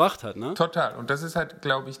dazu gebracht hat. Ne? Total. Und das ist halt,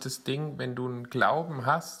 glaube ich, das Ding, wenn du einen Glauben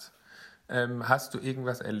hast, hast du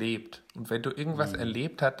irgendwas erlebt. Und wenn du irgendwas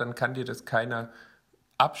erlebt hast, dann kann dir das keiner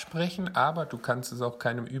absprechen, aber du kannst es auch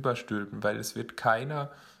keinem überstülpen, weil es wird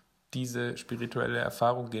keiner diese spirituelle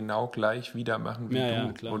Erfahrung genau gleich wieder machen wie du. Ja,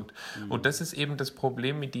 klar. Und das ist eben das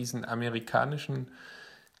Problem mit diesen amerikanischen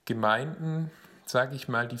Gemeinden, sage ich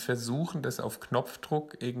mal, die versuchen, das auf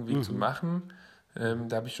Knopfdruck irgendwie zu machen.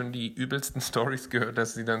 Da habe ich schon die übelsten Stories gehört,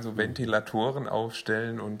 dass sie dann so Ventilatoren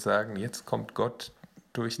aufstellen und sagen, jetzt kommt Gott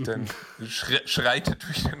schreitet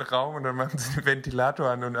durch den Raum und dann machen sie den Ventilator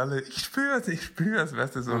an und alle, ich spür's,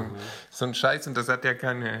 weißt du, so ein Scheiß und das hat ja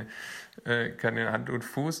keine Hand und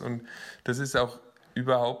Fuß und das ist auch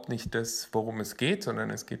überhaupt nicht das, worum es geht, sondern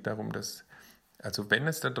es geht darum, dass, also wenn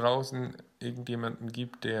es da draußen irgendjemanden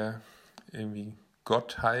gibt, der irgendwie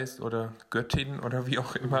Gott heißt oder Göttin oder wie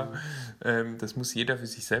auch immer, das muss jeder für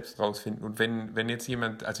sich selbst rausfinden. Und wenn jetzt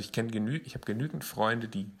jemand, also ich habe genügend Freunde,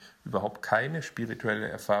 die überhaupt keine spirituelle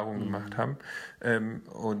Erfahrung gemacht haben,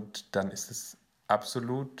 und dann ist es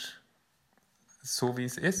absolut so, wie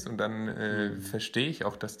es ist. Und dann verstehe ich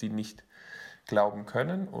auch, dass die nicht glauben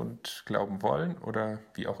können und glauben wollen oder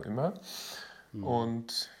wie auch immer.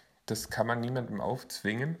 Und das kann man niemandem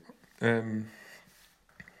aufzwingen.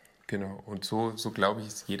 Genau, und so glaube ich,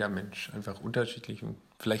 ist jeder Mensch einfach unterschiedlich und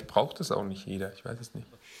vielleicht braucht es auch nicht jeder, ich weiß es nicht.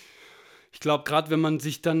 Ich glaube, gerade wenn man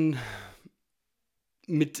sich dann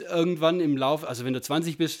mit irgendwann im Lauf, also wenn du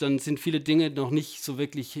 20 bist, dann sind viele Dinge noch nicht so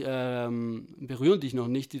wirklich, berühren dich noch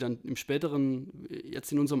nicht, die dann im späteren,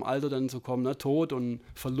 jetzt in unserem Alter dann so kommen, ne? Tod und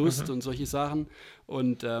Verlust und solche Sachen.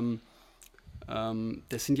 Und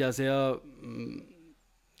das sind ja sehr,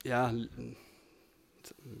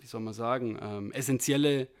 wie soll man sagen,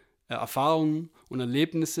 essentielle Erfahrungen und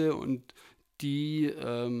Erlebnisse und die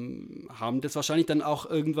haben das wahrscheinlich dann auch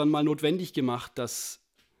irgendwann mal notwendig gemacht, dass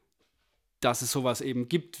es sowas eben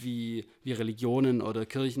gibt wie Religionen oder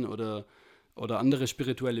Kirchen oder andere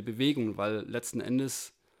spirituelle Bewegungen, weil letzten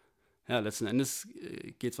Endes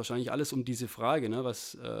geht es wahrscheinlich alles um diese Frage, ne?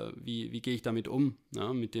 Wie gehe ich damit um,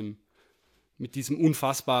 ne? Mit diesem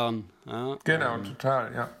Unfassbaren. Ja? Genau,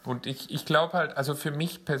 total, ja. Und ich glaube halt, also für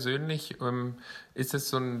mich persönlich ist es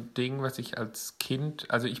so ein Ding, was ich als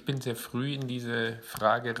Kind, also ich bin sehr früh in diese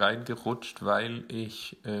Frage reingerutscht, weil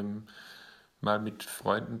ich mal mit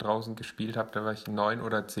Freunden draußen gespielt habe, da war ich 9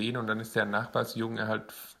 oder 10 und dann ist der Nachbarsjunge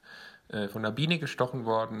halt von einer Biene gestochen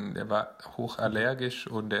worden, der war hochallergisch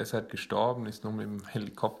und der ist halt gestorben, ist nur mit dem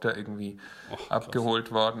Helikopter irgendwie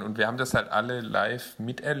abgeholt worden und wir haben das halt alle live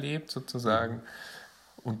miterlebt sozusagen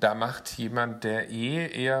und da macht jemand, der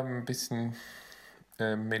eher ein bisschen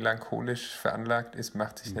melancholisch veranlagt ist,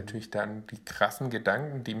 macht sich natürlich dann die krassen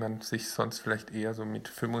Gedanken, die man sich sonst vielleicht eher so mit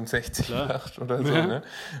 65 macht oder so. Ne?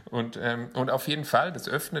 Und auf jeden Fall, das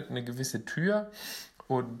öffnet eine gewisse Tür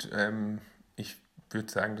und ich würde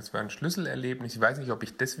sagen, das war ein Schlüsselerlebnis. Ich weiß nicht, ob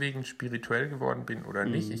ich deswegen spirituell geworden bin oder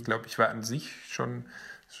nicht. Ich glaube, ich war an sich schon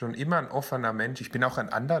immer ein offener Mensch. Ich bin auch an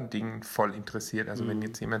anderen Dingen voll interessiert. Also wenn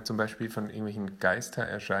jetzt jemand zum Beispiel von irgendwelchen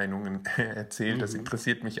Geistererscheinungen erzählt, das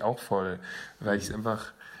interessiert mich auch voll, weil ich es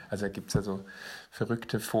einfach, also da gibt es ja so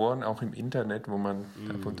verrückte Foren auch im Internet, wo man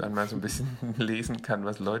ab und an mal so ein bisschen lesen kann,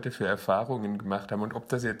 was Leute für Erfahrungen gemacht haben und ob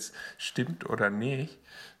das jetzt stimmt oder nicht.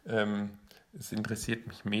 Es interessiert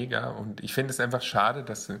mich mega und ich finde es einfach schade,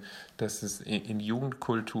 dass es in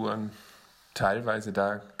Jugendkulturen teilweise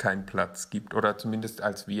da keinen Platz gibt oder zumindest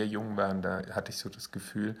als wir jung waren, da hatte ich so das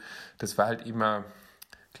Gefühl, das war halt immer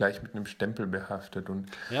gleich mit einem Stempel behaftet. Und,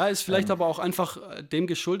 ja, ist vielleicht aber auch einfach dem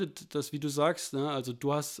geschuldet, dass, wie du sagst, ne, also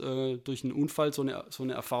du hast durch einen Unfall so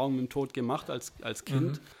eine Erfahrung mit dem Tod gemacht als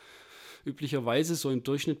Kind. Üblicherweise, so im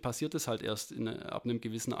Durchschnitt passiert es halt erst ab einem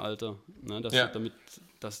gewissen Alter, ne,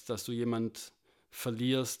 dass du jemand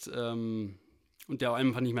verlierst und der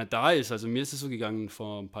einfach nicht mehr da ist. Also mir ist es so gegangen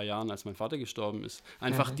vor ein paar Jahren, als mein Vater gestorben ist.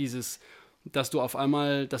 Einfach dieses, dass du auf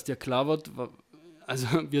einmal, dass dir klar wird, also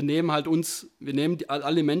wir nehmen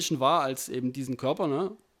alle Menschen wahr als eben diesen Körper,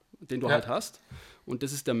 ne, den du halt hast. Und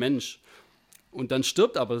das ist der Mensch. Und dann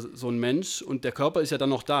stirbt aber so ein Mensch und der Körper ist ja dann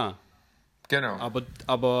noch da. Genau.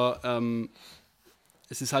 Aber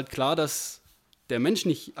es ist halt klar, dass der Mensch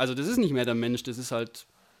nicht, also das ist nicht mehr der Mensch, das ist halt,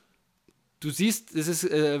 du siehst, es ist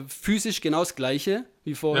physisch genau das Gleiche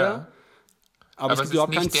wie vorher. Ja. Aber es gibt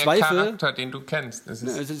überhaupt keinen Zweifel. Aber es ist nicht der Charakter, den du kennst.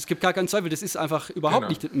 Es gibt gar keinen Zweifel, das ist einfach überhaupt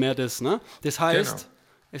nicht mehr das. Ne? Das heißt,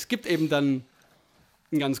 es gibt eben dann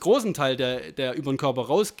einen ganz großen Teil, der über den Körper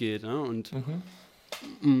rausgeht. Ne? Und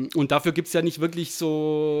dafür gibt es ja nicht wirklich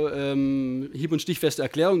so hieb- und stichfeste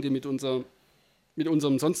Erklärungen, die mit unserem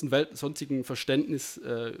sonstigen Verständnis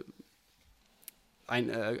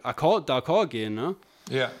d'accord gehen. Ne?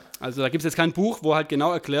 Ja. Also da gibt es jetzt kein Buch, wo halt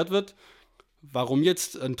genau erklärt wird, warum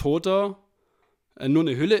jetzt ein Toter nur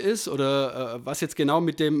eine Hülle ist oder was jetzt genau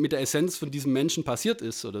mit der Essenz von diesem Menschen passiert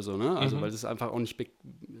ist oder so. Ne? Also weil das ist einfach auch nicht,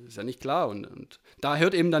 ist ja nicht klar. Und da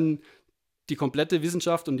hört eben dann die komplette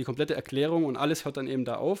Wissenschaft und die komplette Erklärung und alles hört dann eben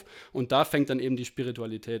da auf. Und da fängt dann eben die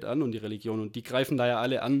Spiritualität an und die Religion. Und die greifen da ja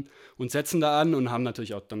alle an und setzen da an und haben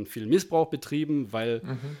natürlich auch dann viel Missbrauch betrieben, weil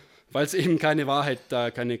es eben keine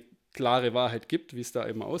klare Wahrheit gibt, wie es da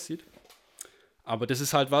eben aussieht. Aber das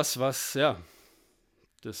ist halt was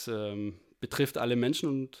das betrifft alle Menschen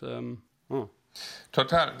und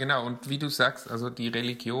Total, genau. Und wie du sagst, also die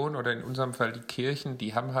Religion oder in unserem Fall die Kirchen,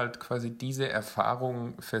 die haben halt quasi diese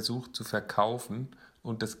Erfahrung versucht zu verkaufen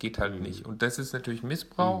und das geht halt nicht. Und das ist natürlich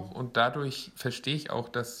Missbrauch und dadurch verstehe ich auch,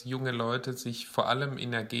 dass junge Leute sich vor allem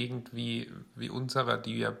in einer Gegend wie unserer,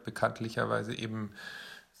 die ja bekanntlicherweise eben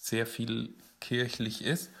sehr viel kirchlich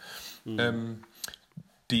ist, da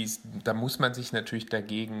muss man sich natürlich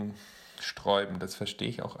dagegen sträuben. Das verstehe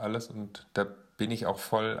ich auch alles und da bin ich auch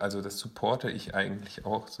voll, also das supporte ich eigentlich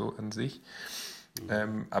auch so an sich.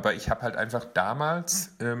 Aber ich habe halt einfach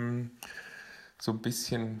damals so ein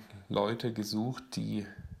bisschen Leute gesucht, die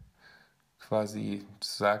quasi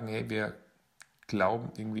sagen, hey, wir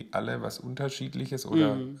glauben irgendwie alle was Unterschiedliches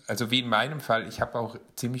oder, also wie in meinem Fall, ich habe auch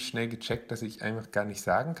ziemlich schnell gecheckt, dass ich einfach gar nicht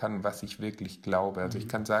sagen kann, was ich wirklich glaube. Also ich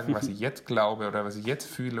kann sagen, was ich jetzt glaube oder was ich jetzt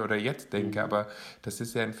fühle oder jetzt denke, aber das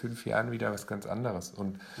ist ja in 5 Jahren wieder was ganz anderes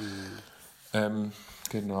und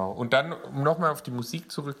genau. Und dann, um nochmal auf die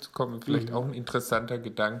Musik zurückzukommen, vielleicht auch ein interessanter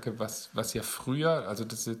Gedanke, was ja früher, also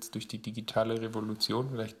das ist jetzt durch die digitale Revolution,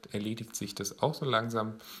 vielleicht erledigt sich das auch so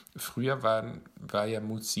langsam, früher war ja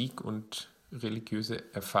Musik und religiöse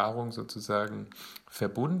Erfahrung sozusagen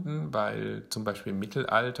verbunden, weil zum Beispiel im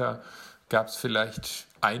Mittelalter gab es vielleicht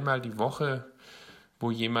einmal die Woche,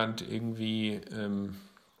 wo jemand irgendwie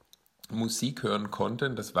Musik hören konnte.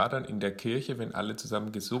 Das war dann in der Kirche, wenn alle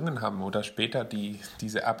zusammen gesungen haben oder später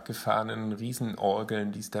diese abgefahrenen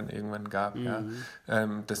Riesenorgeln, die es dann irgendwann gab. Ja.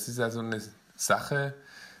 Das ist also eine Sache,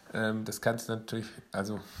 das kannst du natürlich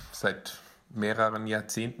also seit mehreren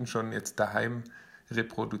Jahrzehnten schon jetzt daheim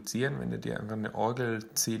reproduzieren, wenn du dir einfach eine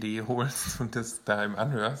Orgel-CD holst und das daheim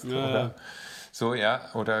anhörst. Oder so,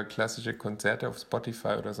 oder klassische Konzerte auf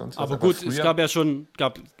Spotify oder sonst was. Aber gut, früher, es gab ja schon,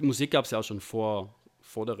 Musik gab es ja auch schon vor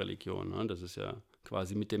der Religion, ne? Das ist ja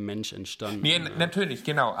quasi mit dem Mensch entstanden. Nee, natürlich,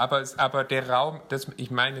 genau, aber der Raum,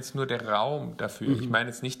 ich meine jetzt nur der Raum dafür, ich meine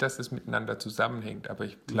jetzt nicht, dass das miteinander zusammenhängt, aber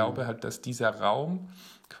ich glaube halt, dass dieser Raum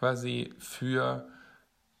quasi für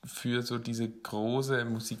so diese große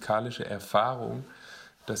musikalische Erfahrung,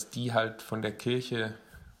 dass die halt von der Kirche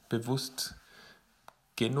bewusst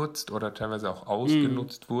genutzt oder teilweise auch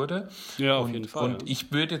ausgenutzt wurde. Ja, auf jeden Fall. Und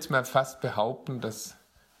ich würde jetzt mal fast behaupten, dass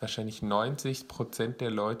wahrscheinlich 90%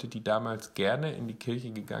 der Leute, die damals gerne in die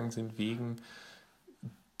Kirche gegangen sind, wegen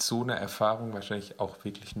so einer Erfahrung wahrscheinlich auch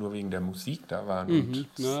wirklich nur wegen der Musik da waren. Und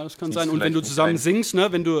ja, das kann sein. Und wenn du zusammen singst,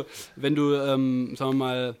 ne, wenn du sagen wir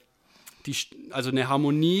mal, also eine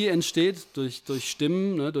Harmonie entsteht durch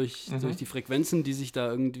Stimmen, ne, durch die Frequenzen, die sich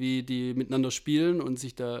da irgendwie, die miteinander spielen und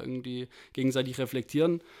sich da irgendwie gegenseitig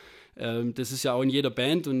reflektieren. Das ist ja auch in jeder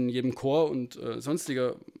Band und in jedem Chor und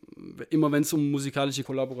sonstiger, immer wenn es um musikalische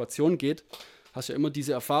Kollaboration geht, hast du ja immer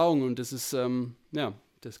diese Erfahrung und das ist,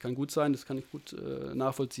 das kann gut sein, das kann ich gut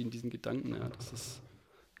nachvollziehen, diesen Gedanken, ja,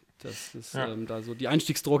 dass da so die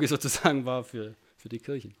Einstiegsdroge sozusagen war für die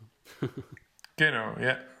Kirchen. Genau,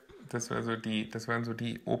 ja. Das waren so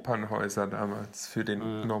die Opernhäuser damals für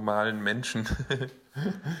den normalen Menschen.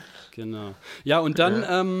 Genau. Ja, und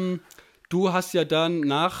dann, du hast ja dann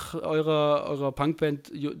nach eurer Punkband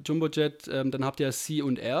Jumbo Jet, dann habt ihr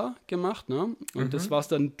C&R gemacht, ne? Und das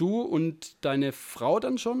warst dann du und deine Frau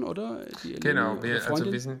dann schon, oder? Genau, wir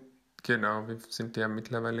sind ja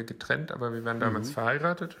mittlerweile getrennt, aber wir waren damals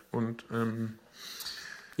verheiratet und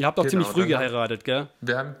ihr habt auch ziemlich früh geheiratet, gell?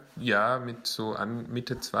 Wir haben, mit so an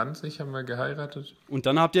Mitte 20 haben wir geheiratet. Und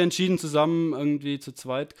dann habt ihr entschieden, zusammen irgendwie zu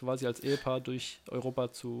zweit quasi als Ehepaar durch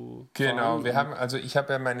Europa zu fahren? Genau, ich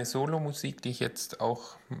habe ja meine Solomusik, die ich jetzt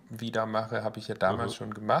auch wieder mache, habe ich ja damals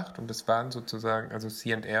schon gemacht. Und das waren sozusagen, also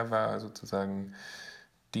C&R war sozusagen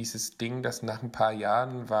dieses Ding, das nach ein paar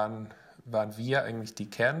Jahren waren wir eigentlich die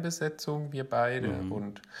Kernbesetzung, wir beide.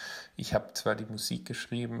 Und ich habe zwar die Musik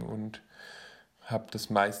geschrieben und habe das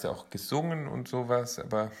meiste auch gesungen und sowas,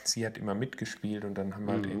 aber sie hat immer mitgespielt und dann haben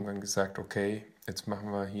wir halt irgendwann gesagt, okay, jetzt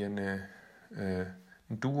machen wir hier ein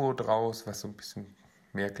Duo draus, was so ein bisschen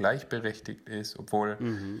mehr gleichberechtigt ist, obwohl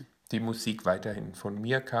die Musik weiterhin von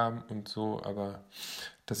mir kam und so, aber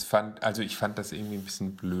ich fand das irgendwie ein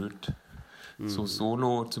bisschen blöd, so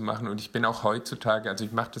solo zu machen und ich bin auch heutzutage, also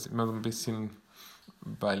ich mache das immer so ein bisschen,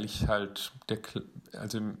 weil ich halt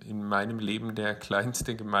in meinem Leben der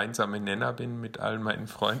kleinste gemeinsame Nenner bin mit allen meinen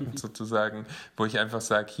Freunden sozusagen, wo ich einfach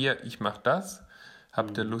sage, hier, ich mache das,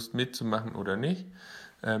 habt ihr Lust mitzumachen oder nicht?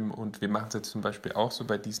 Und wir machen es jetzt zum Beispiel auch so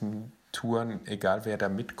bei diesen Touren, egal wer da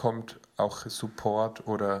mitkommt, auch Support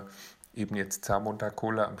oder eben jetzt Zamunda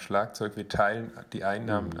Cola am Schlagzeug, wir teilen die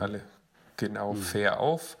Einnahmen alle genau fair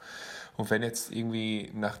auf. Und wenn jetzt irgendwie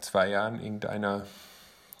nach 2 Jahren irgendeiner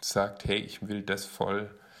sagt, hey, ich will das voll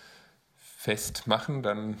fest machen,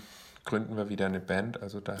 dann gründen wir wieder eine Band.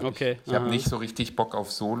 Also da Okay, ich habe aha. nicht so richtig Bock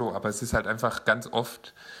auf Solo, aber es ist halt einfach ganz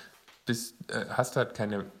oft, hast du halt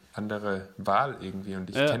keine andere Wahl irgendwie. Und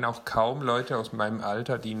ich Ja. kenne auch kaum Leute aus meinem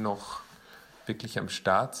Alter, die noch wirklich am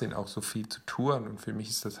Start sind, auch so viel zu touren. Und für mich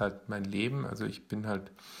ist das halt mein Leben. Also ich bin halt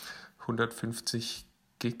 150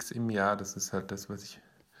 Gigs im Jahr. Das ist halt das, was ich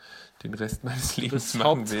den Rest meines Du Lebens bist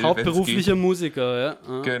machen will. wenn's hauptberuflicher geht. Musiker, ja.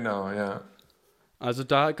 Ah. Genau, ja. Also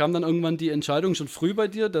da kam dann irgendwann die Entscheidung schon früh bei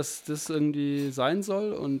dir, dass das irgendwie sein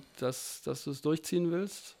soll und dass du es durchziehen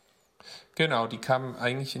willst? Genau, die kam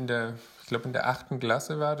eigentlich in der 8.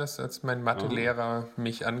 Klasse war das, als mein Mathelehrer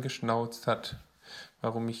mich angeschnauzt hat,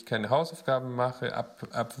 warum ich keine Hausaufgaben mache,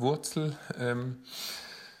 ab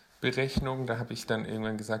Wurzelberechnung. Da habe ich dann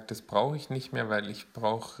irgendwann gesagt, das brauche ich nicht mehr, weil ich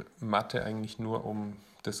brauche Mathe eigentlich nur, um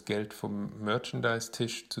das Geld vom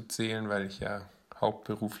Merchandise-Tisch zu zählen, weil ich ja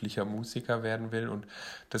hauptberuflicher Musiker werden will. Und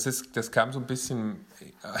das kam so ein bisschen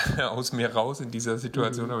aus mir raus in dieser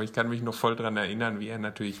Situation, aber ich kann mich noch voll daran erinnern, wie er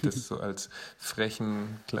natürlich das so als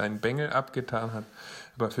frechen kleinen Bengel abgetan hat.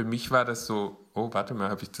 Aber für mich war das so, oh, warte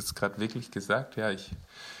mal, habe ich das gerade wirklich gesagt? Ja, ich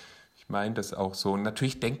meine das auch so. Und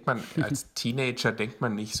natürlich denkt man, als Teenager denkt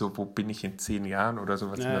man nicht so, wo bin ich in 10 Jahren oder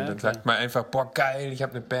sowas. Ja, Dann klar. sagt man einfach, boah, geil, ich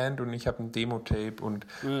habe eine Band und ich habe ein Demo-Tape und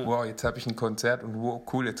wow, jetzt habe ich ein Konzert und wow,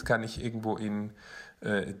 cool, jetzt kann ich irgendwo in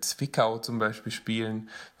Zwickau zum Beispiel spielen,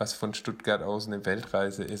 was von Stuttgart aus eine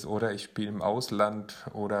Weltreise ist, oder ich spiele im Ausland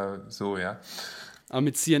oder so, ja. Aber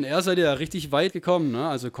mit CNR seid ihr ja richtig weit gekommen, ne?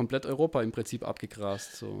 Also komplett Europa im Prinzip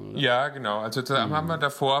abgegrast. So, oder? Ja, genau. Also da haben wir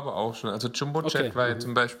davor aber auch schon. Also Jumbo Jet Okay, war ja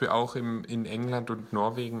zum Beispiel auch in England und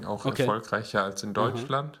Norwegen auch Okay. erfolgreicher als in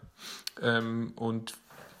Deutschland. Und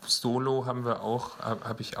Solo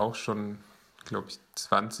habe ich auch schon, glaube ich,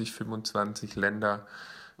 20, 25 Länder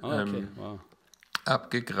Okay, wow.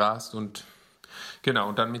 abgegrast und genau,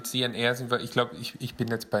 und dann mit CNR sind wir, ich glaube, ich bin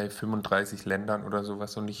jetzt bei 35 Ländern oder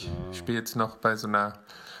sowas und ich spiele jetzt noch bei so einer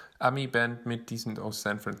Ami-Band mit, die sind aus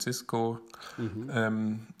San Francisco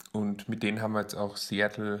und mit denen haben wir jetzt auch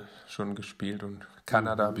Seattle schon gespielt und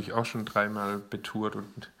Kanada habe ich auch schon 3-mal betourt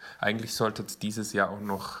und eigentlich sollte jetzt dieses Jahr auch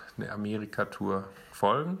noch eine Amerika-Tour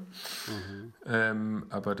folgen,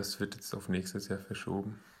 aber das wird jetzt auf nächstes Jahr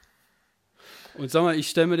verschoben. Und sag mal, ich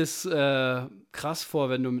stelle mir das krass vor,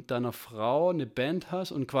 wenn du mit deiner Frau eine Band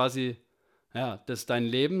hast und quasi, ja, das dein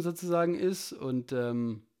Leben sozusagen ist und das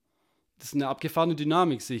ist eine abgefahrene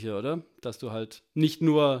Dynamik sicher, oder? Dass du halt nicht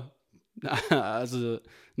nur also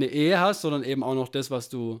eine Ehe hast, sondern eben auch noch das, was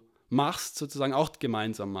du machst, sozusagen auch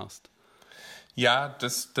gemeinsam machst. Ja,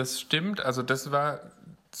 das stimmt. Also das war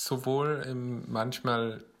sowohl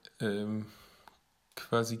manchmal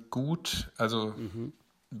quasi gut, also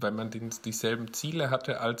weil man dieselben Ziele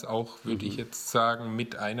hatte, als auch, würde ich jetzt sagen,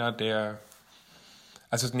 mit einer der...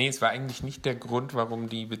 Also nee, es war eigentlich nicht der Grund, warum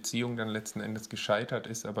die Beziehung dann letzten Endes gescheitert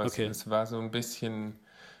ist, aber Okay. es war so ein bisschen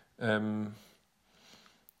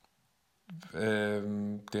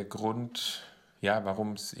der Grund, ja,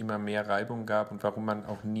 warum es immer mehr Reibung gab und warum man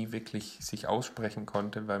auch nie wirklich sich aussprechen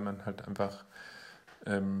konnte, weil man halt einfach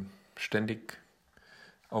ständig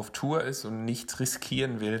auf Tour ist und nichts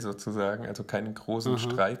riskieren will sozusagen, also keine großen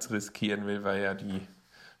Streits riskieren will, weil ja die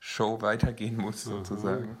Show weitergehen muss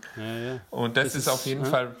sozusagen. Ja. Und das ist auf jeden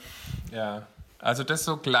Fall, ja, also das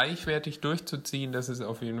so gleichwertig durchzuziehen, das ist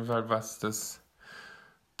auf jeden Fall was,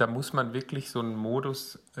 da muss man wirklich so einen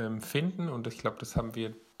Modus finden und ich glaube, haben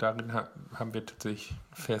wir tatsächlich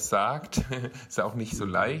versagt. Ist auch nicht so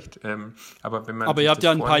leicht. Aber wenn man Aber sich ihr habt das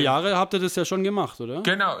ja ein paar vornimmt- Jahre, habt ihr das ja schon gemacht, oder?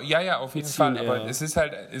 Genau, ja, auf jeden Beziehen Fall. Aber eher. es ist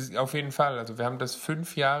ist auf jeden Fall. Also wir haben das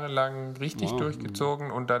 5 Jahre lang richtig Wow. durchgezogen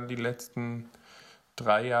und dann die letzten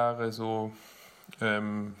 3 Jahre so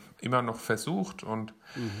immer noch versucht. Und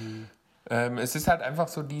es ist halt einfach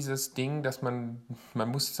so dieses Ding, dass man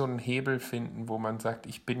muss so einen Hebel finden, wo man sagt,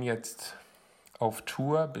 ich bin jetzt auf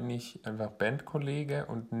Tour, bin ich einfach Bandkollege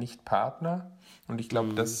und nicht Partner. Und ich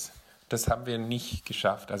glaube, das haben wir nicht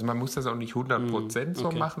geschafft. Also man muss das auch nicht 100% so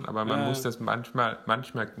okay. machen, aber man Ja, muss ja. das manchmal,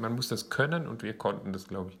 man muss das können und wir konnten das,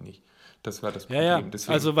 glaube ich, nicht. Das war das Ja, Problem. ja.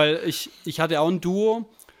 Deswegen, Also, weil ich hatte auch ein Duo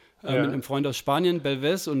Ja. mit einem Freund aus Spanien,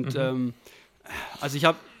 Belves, und also ich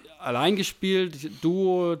habe allein gespielt,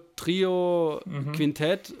 Duo, Trio,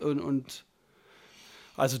 Quintett und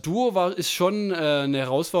also Duo ist schon eine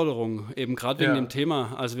Herausforderung, eben gerade wegen Ja. dem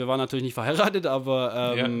Thema. Also wir waren natürlich nicht verheiratet,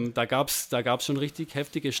 aber da gab's schon richtig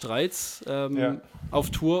heftige Streits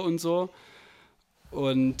auf Tour und so.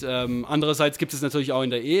 Und andererseits gibt es natürlich auch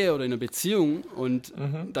in der Ehe oder in der Beziehung und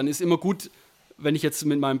dann ist immer gut, wenn ich jetzt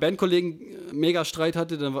mit meinem Bandkollegen mega Streit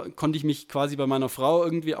hatte, dann konnte ich mich quasi bei meiner Frau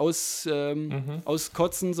irgendwie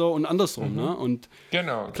auskotzen so und andersrum. Ne? Und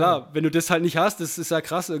Genau. klar, wenn du das halt nicht hast, das ist ja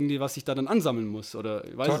krass irgendwie, was ich da dann ansammeln muss. Oder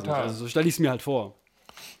ich weiß es nicht. Also so stelle ich es mir halt vor.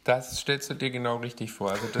 Das stellst du dir genau richtig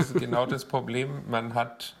vor. Also das ist genau das Problem. Man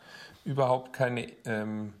hat überhaupt keine,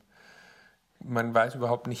 man weiß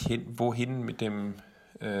überhaupt nicht, wohin mit dem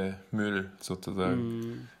Müll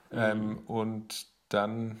sozusagen. Und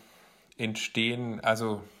dann entstehen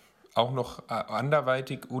also auch noch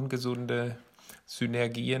anderweitig ungesunde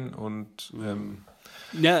Synergien und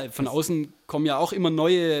ja, von außen kommen ja auch immer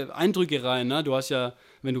neue Eindrücke rein. Ne? Du hast ja,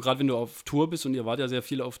 wenn du auf Tour bist und ihr wart ja sehr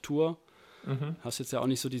viel auf Tour, hast jetzt ja auch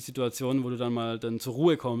nicht so die Situation, wo du dann mal zur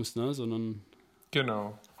Ruhe kommst, ne? Sondern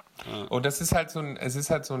genau. Und das ist halt es ist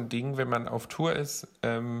halt so ein Ding, wenn man auf Tour ist,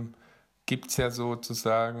 gibt es ja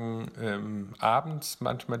sozusagen abends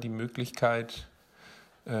manchmal die Möglichkeit,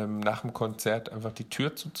 nach dem Konzert einfach die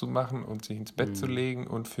Tür zuzumachen und sich ins Bett zu legen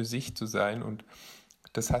und für sich zu sein. Und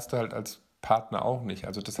das hast du halt als Partner auch nicht.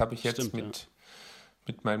 Also das habe ich jetzt Stimmt,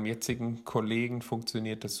 mit meinem jetzigen Kollegen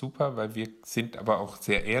funktioniert das super, weil wir sind aber auch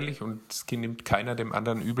sehr ehrlich und es nimmt keiner dem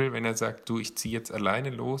anderen übel, wenn er sagt, du, ich ziehe jetzt alleine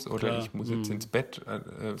los oder ich muss jetzt ins Bett,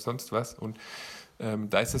 sonst was. Und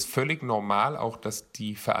da ist es völlig normal auch, dass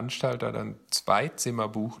die Veranstalter dann 2 Zimmer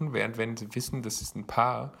buchen, während wenn sie wissen, das ist ein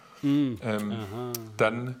Paar,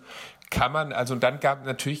 dann kann man, also dann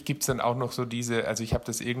natürlich gibt es dann auch noch so also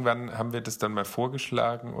haben wir das dann mal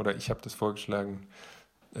vorgeschlagen oder ich habe das vorgeschlagen,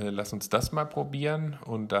 lass uns das mal probieren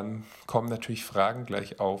und dann kommen natürlich Fragen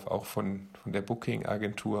gleich auf, auch von der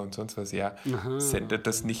Booking-Agentur und sonst was, sendet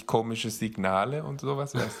das nicht komische Signale und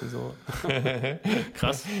sowas, weißt du, so.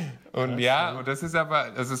 krass. Und und das ist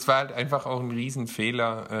aber, also es war halt einfach auch ein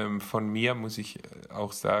Riesenfehler von mir, muss ich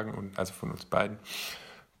auch sagen, und also von uns beiden,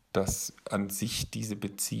 das an sich diese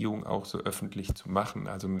Beziehung auch so öffentlich zu machen.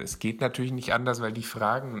 Also es geht natürlich nicht anders, weil die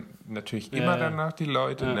fragen natürlich immer danach die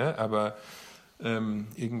Leute, ne? Aber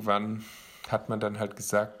irgendwann hat man dann halt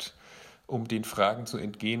gesagt, um den Fragen zu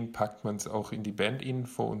entgehen, packt man es auch in die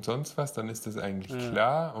Bandinfo und sonst was, dann ist das eigentlich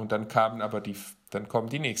klar. Und dann kommen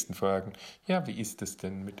die nächsten Fragen. Ja, wie ist es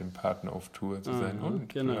denn, mit dem Partner auf Tour zu sein? Und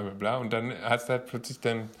bla bla bla. Und dann hast du halt plötzlich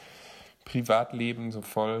dein Privatleben so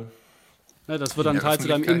voll. Ja, das wird dann Teil zu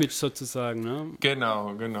deinem Image sozusagen, ne? Genau.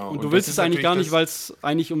 Und du willst es eigentlich gar nicht, weil es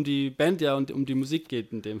eigentlich um die Band und um die Musik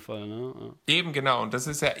geht in dem Fall, ne? Ja. Eben, genau. Und das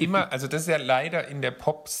ist ja immer, also das ist ja leider in der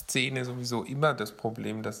Pop-Szene sowieso immer das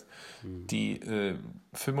Problem, dass die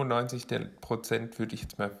 95%, würde ich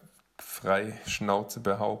jetzt mal frei Schnauze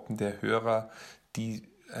behaupten, der Hörer, die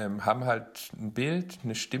haben halt ein Bild,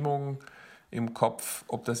 eine Stimmung im Kopf,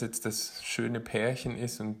 ob das jetzt das schöne Pärchen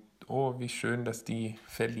ist und oh, wie schön, dass die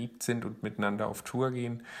verliebt sind und miteinander auf Tour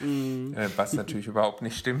gehen, was natürlich überhaupt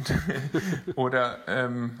nicht stimmt. Oder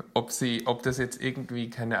ob das jetzt irgendwie,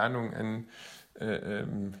 keine Ahnung,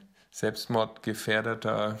 ein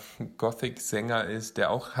selbstmordgefährdeter Gothic-Sänger ist, der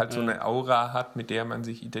auch halt so eine Aura hat, mit der man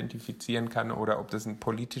sich identifizieren kann, oder ob das ein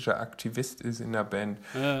politischer Aktivist ist in der Band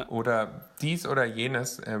oder dies oder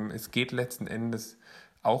jenes. Es geht letzten Endes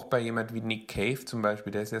auch bei jemand wie Nick Cave zum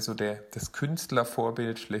Beispiel, der ist ja so das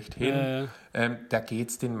Künstlervorbild schlechthin. Da geht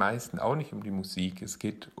es den meisten auch nicht um die Musik, es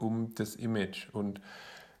geht um das Image.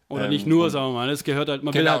 Oder nicht nur, sagen wir mal, es gehört halt,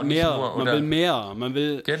 man will halt mehr, man will mehr, man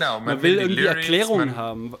will irgendwie Lyrics, Erklärungen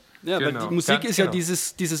haben. Ja, weil die Musik ist ja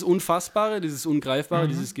dieses Unfassbare, dieses Ungreifbare,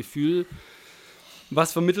 dieses Gefühl,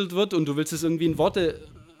 was vermittelt wird, und du willst es irgendwie in Worte,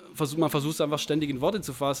 man versucht es einfach ständig in Worte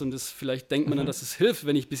zu fassen, und vielleicht denkt man dann, dass es hilft,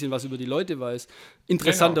 wenn ich ein bisschen was über die Leute weiß.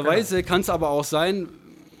 Interessanterweise kann es aber auch sein,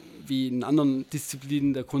 wie in anderen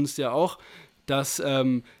Disziplinen der Kunst ja auch, dass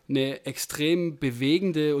eine extrem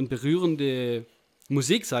bewegende und berührende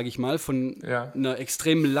Musik, sage ich mal, von einer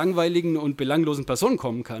extrem langweiligen und belanglosen Person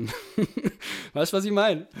kommen kann. Weißt du, was ich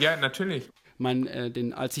meine? Ja, natürlich.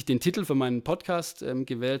 Als ich den Titel für meinen Podcast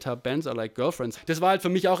gewählt habe, Bands Are Like Girlfriends, das war halt für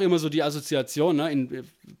mich auch immer so die Assoziation, ne?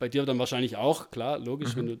 Bei dir dann wahrscheinlich auch, klar,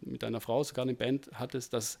 logisch, wenn du mit deiner Frau sogar eine Band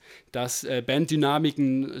hattest, dass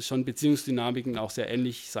Banddynamiken, schon Beziehungsdynamiken auch sehr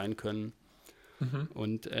ähnlich sein können.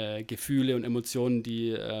 Und Gefühle und Emotionen,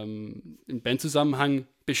 die im Bandzusammenhang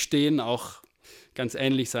bestehen, auch ganz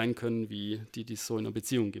ähnlich sein können, wie die es so in einer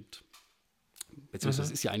Beziehung gibt. Beziehungsweise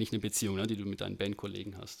es ist ja eigentlich eine Beziehung, ne, die du mit deinen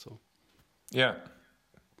Bandkollegen hast. So. Ja,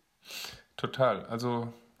 total.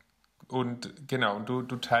 Also, und genau, du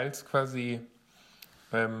teilst quasi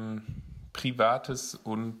Privates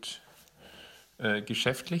und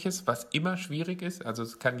Geschäftliches, was immer schwierig ist. Also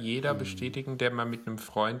es kann jeder bestätigen, der mal mit einem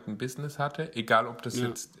Freund ein Business hatte, egal ob das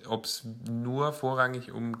ob es nur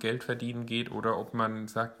vorrangig um Geld verdienen geht oder ob man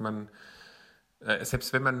sagt, man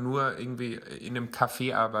selbst wenn man nur irgendwie in einem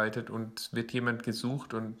Café arbeitet und wird jemand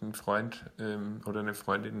gesucht und ein Freund oder eine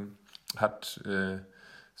Freundin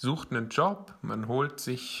sucht einen Job, man holt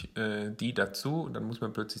sich die dazu und dann muss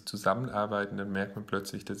man plötzlich zusammenarbeiten, dann merkt man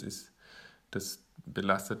plötzlich, das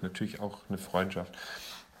belastet natürlich auch eine Freundschaft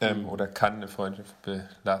oder kann eine Freundschaft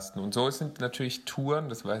belasten. Und so sind natürlich Touren,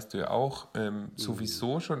 das weißt du ja auch,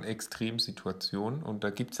 sowieso schon Extremsituationen und da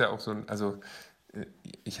gibt es ja auch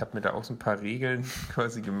ich habe mir da auch so ein paar Regeln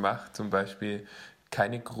quasi gemacht, zum Beispiel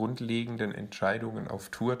keine grundlegenden Entscheidungen auf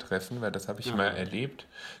Tour treffen, weil das habe ich mal erlebt,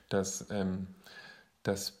 dass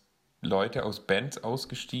Leute aus Bands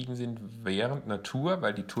ausgestiegen sind während einer Tour,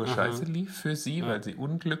 weil die Tour scheiße lief für sie, weil sie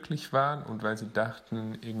unglücklich waren und weil sie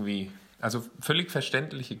dachten irgendwie, also völlig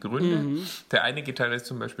verständliche Gründe. Der eine Gitarrist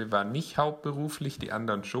zum Beispiel war nicht hauptberuflich, die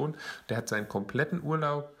anderen schon. Der hat seinen kompletten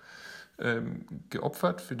Urlaub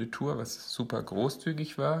geopfert für die Tour, was super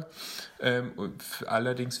großzügig war.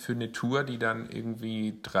 Allerdings für eine Tour, die dann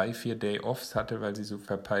irgendwie 3-4 Day-Offs hatte, weil sie so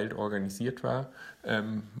verpeilt organisiert war,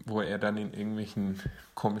 wo er dann in irgendwelchen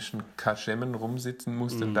komischen Kaschemmen rumsitzen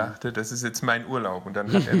musste und dachte, das ist jetzt mein Urlaub. Und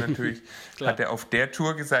dann hat er natürlich auf der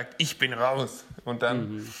Tour gesagt, ich bin raus. Und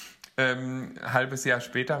dann ein halbes Jahr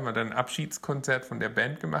später haben wir dann ein Abschiedskonzert von der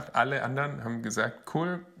Band gemacht. Alle anderen haben gesagt,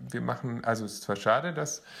 cool, wir machen, also es ist zwar schade,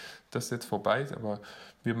 dass das jetzt vorbei ist, aber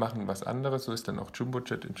wir machen was anderes. So ist dann auch Jumbo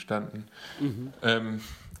Jet entstanden.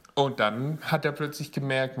 Und dann hat er plötzlich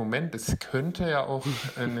gemerkt, Moment, es könnte ja auch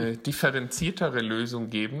eine differenziertere Lösung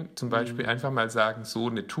geben. Zum Beispiel einfach mal sagen, so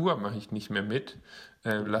eine Tour mache ich nicht mehr mit.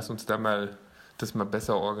 Lass uns da mal das mal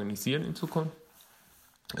besser organisieren in Zukunft.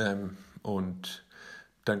 Und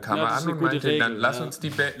dann kam er an und meinte, dann lass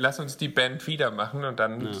uns die Band wieder machen. Und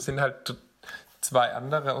dann sind halt 2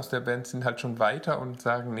 andere aus der Band sind halt schon weiter und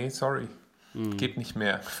sagen, nee, sorry, geht nicht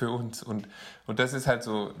mehr für uns. Und das ist halt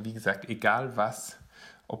so, wie gesagt, egal was,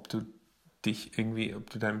 ob du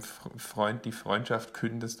deinem Freund die Freundschaft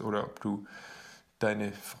kündest oder ob du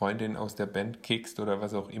deine Freundin aus der Band kickst oder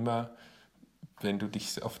was auch immer, wenn du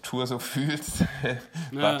dich auf Tour so fühlst,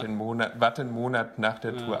 warte einen Monat nach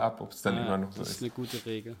der Tour ab, ob es dann immer noch so ist. Das ist eine gute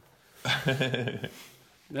Regel.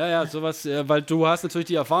 Ja, sowas, weil du hast natürlich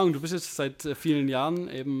die Erfahrung, du bist jetzt seit vielen Jahren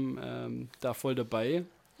eben da voll dabei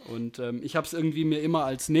und ich habe es irgendwie mir immer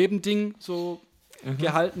als Nebending so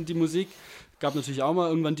gehalten, die Musik. Gab natürlich auch mal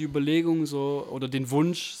irgendwann die Überlegung so oder den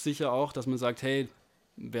Wunsch sicher auch, dass man sagt, hey,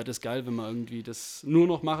 wäre das geil, wenn man irgendwie das nur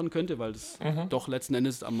noch machen könnte, weil das doch letzten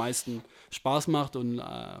Endes am meisten Spaß macht und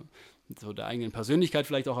so der eigenen Persönlichkeit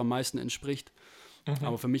vielleicht auch am meisten entspricht.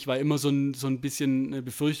 Aber für mich war immer so ein bisschen eine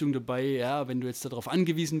Befürchtung dabei, ja, wenn du jetzt darauf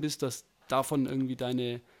angewiesen bist, dass davon irgendwie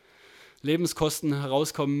deine Lebenskosten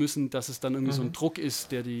herauskommen müssen, dass es dann irgendwie so ein Druck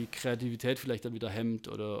ist, der die Kreativität vielleicht dann wieder hemmt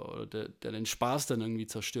oder der den Spaß dann irgendwie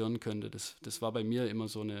zerstören könnte. Das war bei mir immer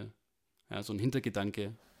so ein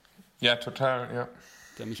Hintergedanke. Ja, total, ja.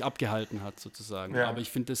 Der mich abgehalten hat sozusagen. Ja. Aber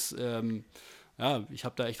ich finde das, ich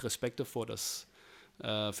habe da echt Respekt davor, dass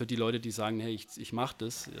für die Leute, die sagen, hey, ich mache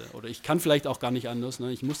das oder ich kann vielleicht auch gar nicht anders,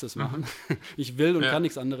 ne? Ich muss das machen. Ich will und kann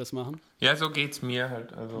nichts anderes machen. Ja, so geht's mir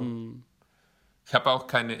halt. Also ich habe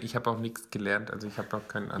auch nichts gelernt, also ich habe auch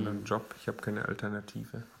keinen anderen Job, ich habe keine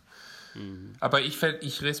Alternative. Aber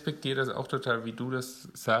ich respektiere das auch total, wie du das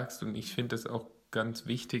sagst und ich finde es auch ganz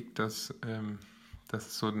wichtig, dass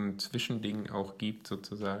es so ein Zwischending auch gibt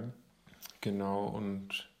sozusagen. Genau,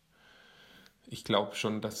 und ich glaube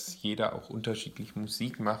schon, dass jeder auch unterschiedlich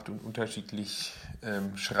Musik macht und unterschiedlich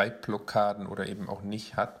Schreibblockaden oder eben auch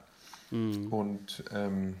nicht hat. Und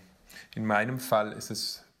in meinem Fall ist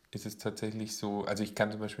es tatsächlich so, also ich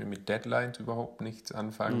kann zum Beispiel mit Deadlines überhaupt nichts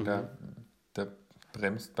anfangen, da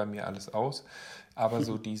bremst bei mir alles aus. Aber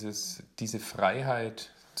so diese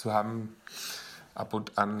Freiheit zu haben, ab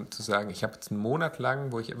und an zu sagen, ich habe jetzt einen Monat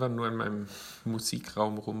lang, wo ich einfach nur in meinem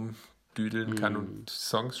Musikraum rumdüdeln kann und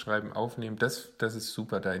Songs schreiben, aufnehmen, das ist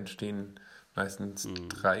super. Da entstehen meistens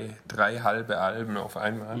drei halbe Alben auf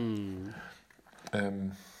einmal.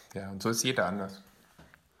 Und so ist jeder anders.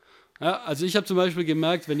 Ja, also ich habe zum Beispiel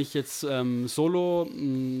gemerkt, wenn ich jetzt solo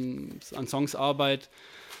an Songs arbeite,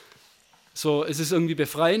 so, es ist irgendwie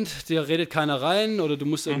befreiend, dir redet keiner rein oder du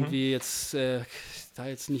musst irgendwie jetzt da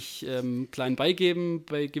jetzt nicht klein beigeben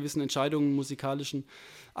bei gewissen Entscheidungen musikalischen.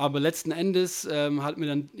 Aber letzten Endes hat mir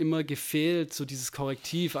dann immer gefehlt, so dieses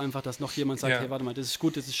Korrektiv, einfach, dass noch jemand sagt, hey, warte mal, das ist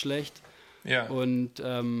gut, das ist schlecht. Ja. Und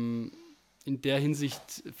in der Hinsicht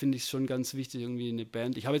finde ich es schon ganz wichtig, irgendwie eine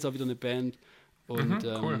Band. Ich habe jetzt auch wieder eine Band und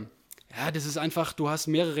cool. Das ist einfach, du hast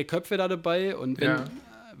mehrere Köpfe da dabei und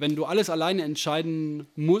wenn du alles alleine entscheiden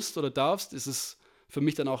musst oder darfst, ist es für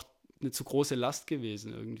mich dann auch eine zu große Last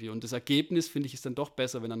gewesen irgendwie. Und das Ergebnis, finde ich, ist dann doch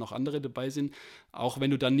besser, wenn dann noch andere dabei sind. Auch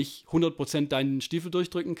wenn du dann nicht 100% deinen Stiefel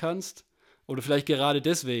durchdrücken kannst. Oder vielleicht gerade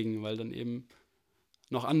deswegen, weil dann eben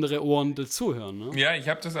noch andere Ohren dazuhören. Ne? Ja, ich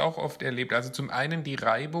habe das auch oft erlebt. Also zum einen die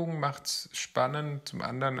Reibung macht es spannend, zum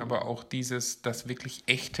anderen aber auch dass wirklich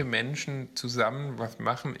echte Menschen zusammen was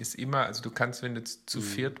machen, ist immer, also du kannst, wenn du zu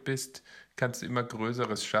viert bist, kannst du immer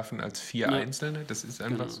Größeres schaffen als 4 Einzelne. Das ist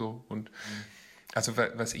einfach so. Und also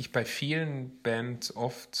was ich bei vielen Bands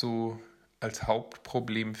oft so als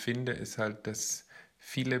Hauptproblem finde, ist halt, dass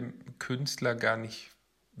viele Künstler gar nicht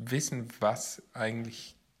wissen, was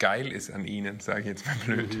eigentlich geil ist an ihnen, sage ich jetzt mal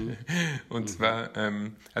blöd. Und zwar,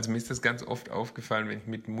 also mir ist das ganz oft aufgefallen, wenn ich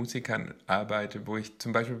mit Musikern arbeite, wo ich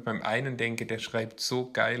zum Beispiel beim einen denke, der schreibt so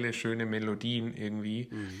geile, schöne Melodien irgendwie.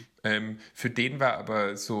 Für den war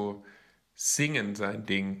aber so Singen sein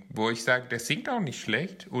Ding, wo ich sage, der singt auch nicht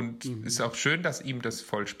schlecht und ist auch schön, dass ihm das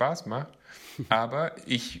voll Spaß macht. Aber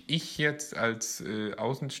ich jetzt als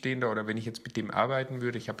Außenstehender oder wenn ich jetzt mit dem arbeiten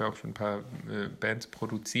würde, ich habe ja auch schon ein paar Bands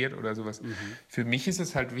produziert oder sowas, für mich ist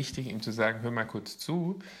es halt wichtig, ihm zu sagen, hör mal kurz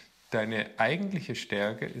zu, deine eigentliche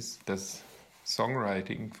Stärke ist das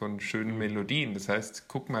Songwriting von schönen Melodien. Das heißt,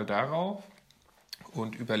 guck mal darauf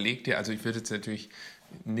und überleg dir, also ich würde jetzt natürlich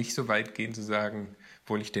nicht so weit gehen zu sagen,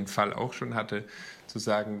 obwohl ich den Fall auch schon hatte, zu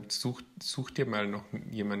sagen, such dir mal noch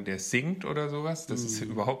jemanden, der singt oder sowas. Das ist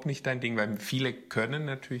überhaupt nicht dein Ding, weil viele können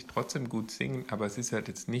natürlich trotzdem gut singen, aber es ist halt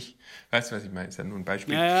jetzt nicht, weißt du, was ich meine? Ist ja nur ein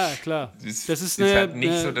Beispiel. Ja, klar. Das ist halt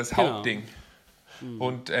nicht so das genau. Hauptding.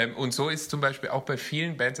 Und so ist zum Beispiel auch bei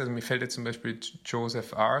vielen Bands, also mir fällt jetzt zum Beispiel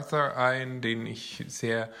Joseph Arthur ein, den ich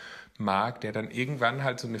sehr mag, der dann irgendwann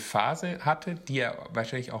halt so eine Phase hatte, die er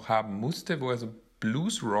wahrscheinlich auch haben musste, wo er so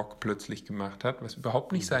Bluesrock plötzlich gemacht hat, was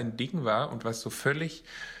überhaupt nicht sein Ding war und was so völlig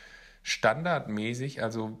standardmäßig,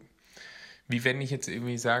 also wie wenn ich jetzt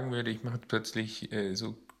irgendwie sagen würde, ich mache plötzlich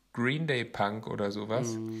so Green Day Punk oder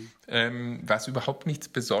sowas, was überhaupt nichts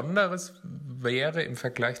Besonderes wäre im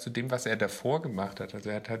Vergleich zu dem, was er davor gemacht hat.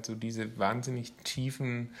 Also er hat halt so diese wahnsinnig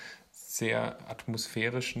tiefen, sehr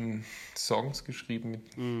atmosphärischen Songs geschrieben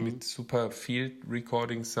mit super Field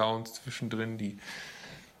Recording Sounds zwischendrin, die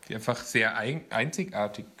einfach sehr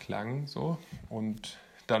einzigartig klangen, so. Und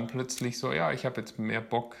dann plötzlich so, ja, ich habe jetzt mehr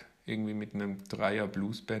Bock, irgendwie mit einem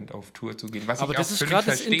Dreier-Bluesband auf Tour zu gehen, was aber ich das auch ist völlig gerade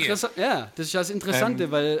das verstehe. Interessante, das ist ja das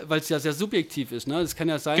Interessante, weil es ja sehr subjektiv ist, ne? Das kann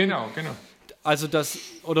ja sein, Genau. also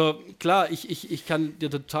oder klar, ich kann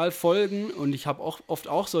dir total folgen und ich habe auch oft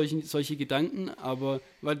auch solche Gedanken, aber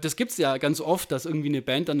weil das gibt es ja ganz oft, dass irgendwie eine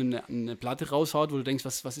Band dann eine Platte raushaut, wo du denkst,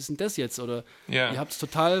 was ist denn das jetzt? Oder ihr habt es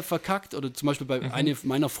total verkackt. Oder zum Beispiel bei einer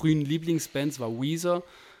meiner frühen Lieblingsbands war Weezer.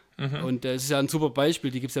 Und das ist ja ein super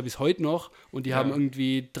Beispiel, die gibt es ja bis heute noch und die haben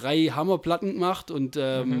irgendwie 3 Hammerplatten gemacht und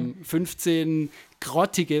 15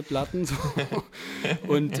 grottige Platten. So.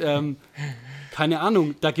 Und keine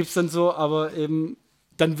Ahnung, da gibt es dann so, aber eben,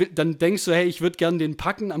 dann denkst du, hey, ich würde gerne den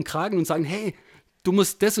packen am Kragen und sagen, hey, du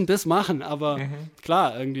musst das und das machen, aber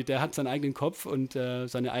klar, irgendwie, der hat seinen eigenen Kopf und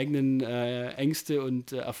seine eigenen Ängste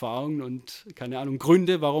und Erfahrungen und, keine Ahnung,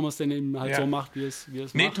 Gründe, warum er es denn eben halt so macht, wie es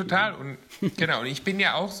macht. Nee, total. Und genau, und ich bin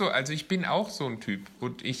ja auch so, also ich bin auch so ein Typ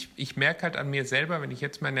und ich merke halt an mir selber, wenn ich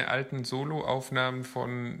jetzt meine alten Solo-Aufnahmen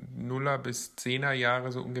von 0er bis 10er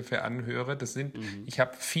Jahre so ungefähr anhöre, ich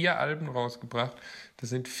habe 4 Alben rausgebracht, das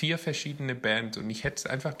sind 4 verschiedene Bands und ich hätte es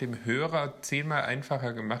einfach dem Hörer 10-mal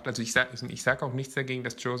einfacher gemacht. Also ich sag auch nichts dagegen,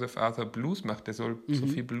 dass Joseph Arthur Blues macht. Der soll so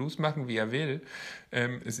viel Blues machen, wie er will.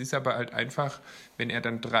 Es ist aber halt einfach, wenn er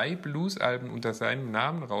dann 3 Blues-Alben unter seinem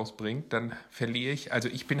Namen rausbringt, dann verliere ich, also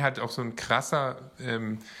ich bin halt auch so ein krasser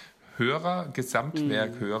Hörer,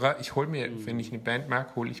 Gesamtwerkhörer. Ich hole mir, wenn ich eine Band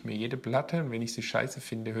mag, hole ich mir jede Platte und wenn ich sie scheiße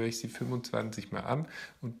finde, höre ich sie 25 Mal an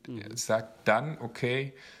und sage dann,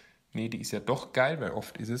 okay, nee, die ist ja doch geil, weil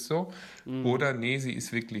oft ist es so. Oder nee, sie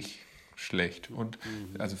ist wirklich schlecht. Und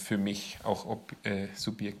also für mich auch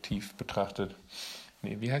subjektiv betrachtet.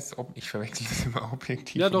 Nee, wie heißt es? Ich verwechsel das immer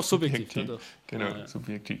objektiv. Ja, doch, subjektiv. Ja, doch. Genau,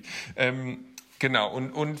 subjektiv. Genau,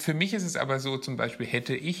 und für mich ist es aber so, zum Beispiel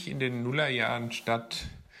hätte ich in den Nullerjahren statt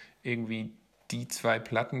irgendwie die 2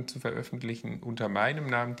 Platten zu veröffentlichen unter meinem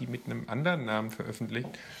Namen, die mit einem anderen Namen veröffentlicht,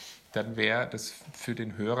 dann wäre das für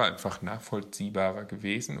den Hörer einfach nachvollziehbarer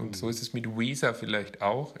gewesen. Und so ist es mit Weezer vielleicht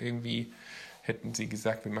auch. Irgendwie hätten sie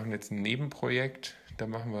gesagt, wir machen jetzt ein Nebenprojekt, da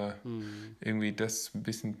machen wir irgendwie das ein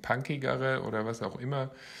bisschen punkigere oder was auch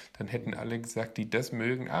immer. Dann hätten alle gesagt, die das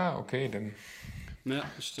mögen, okay, dann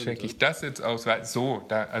check ich das jetzt aus. So,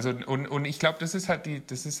 und ich glaube, das ist halt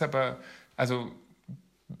das ist aber, also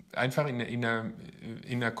einfach in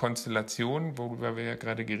einer Konstellation, worüber wir ja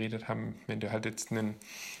gerade geredet haben, wenn du halt jetzt einen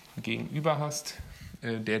Gegenüber hast,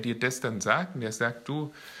 der dir das dann sagt, und der sagt,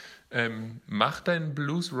 du, mach deinen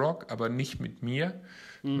Blues-Rock, aber nicht mit mir,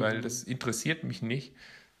 weil das interessiert mich nicht,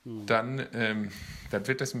 dann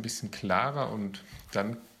wird das ein bisschen klarer und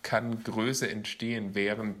dann kann Größe entstehen,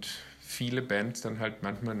 während viele Bands dann halt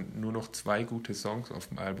manchmal nur noch 2 gute Songs auf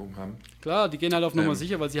dem Album haben. Klar, die gehen halt auf Nummer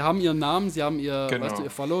sicher, weil sie haben ihren Namen, sie haben ihr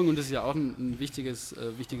Following und das ist ja auch ein wichtiges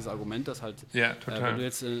Argument, dass halt, wenn du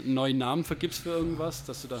jetzt einen neuen Namen vergibst für irgendwas,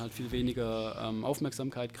 dass du dann halt viel weniger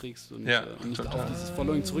Aufmerksamkeit kriegst und nicht auf dieses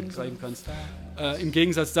Following zurückgreifen kannst. Im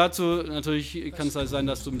Gegensatz dazu natürlich kann es halt sein,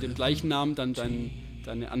 dass du mit dem gleichen Namen dann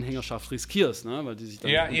deine Anhängerschaft riskierst, ne? Weil die sich dann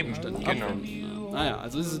unter Umständen abwenden. Naja,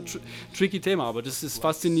 also es ist ein tricky Thema, aber das ist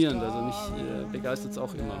faszinierend. Also mich begeistert es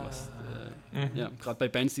auch immer, was gerade bei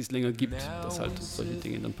Bands, die es länger gibt, dass halt solche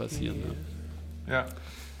Dinge dann passieren. Ne? Ja.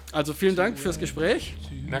 Also vielen Dank fürs Gespräch.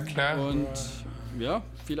 Na klar. Und ja,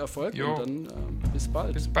 viel Erfolg und dann bis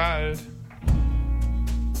bald. Bis bald.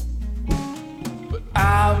 But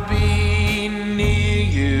I'll be near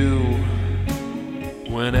you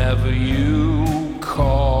whenever you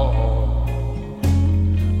call.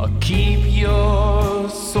 I'll keep your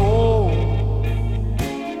soul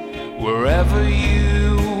wherever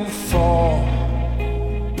you fall.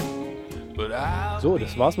 But So,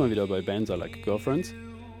 das war's mal wieder bei Bands Are Like Girlfriends.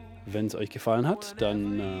 Wenn es euch gefallen hat,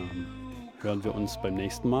 dann hören wir uns beim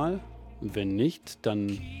nächsten Mal. Wenn nicht,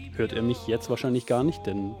 dann hört ihr mich jetzt wahrscheinlich gar nicht,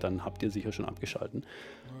 denn dann habt ihr sicher schon abgeschalten.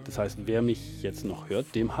 Das heißt, wer mich jetzt noch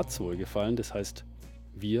hört, dem hat's wohl gefallen. Das heißt,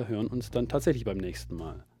 wir hören uns dann tatsächlich beim nächsten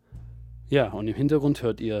Mal. Ja, und im Hintergrund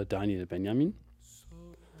hört ihr Daniel Benjamin.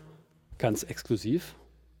 Ganz exklusiv.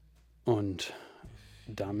 Und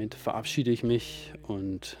damit verabschiede ich mich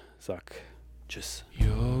und sag Tschüss.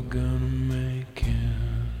 You're gonna make it.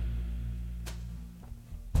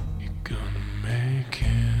 You're gonna make it.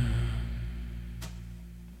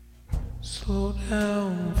 Slow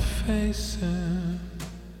down, face it.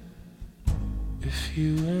 If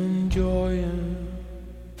you enjoy it,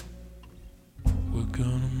 we're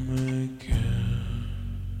gonna make it.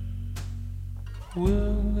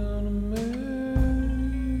 We're gonna make it.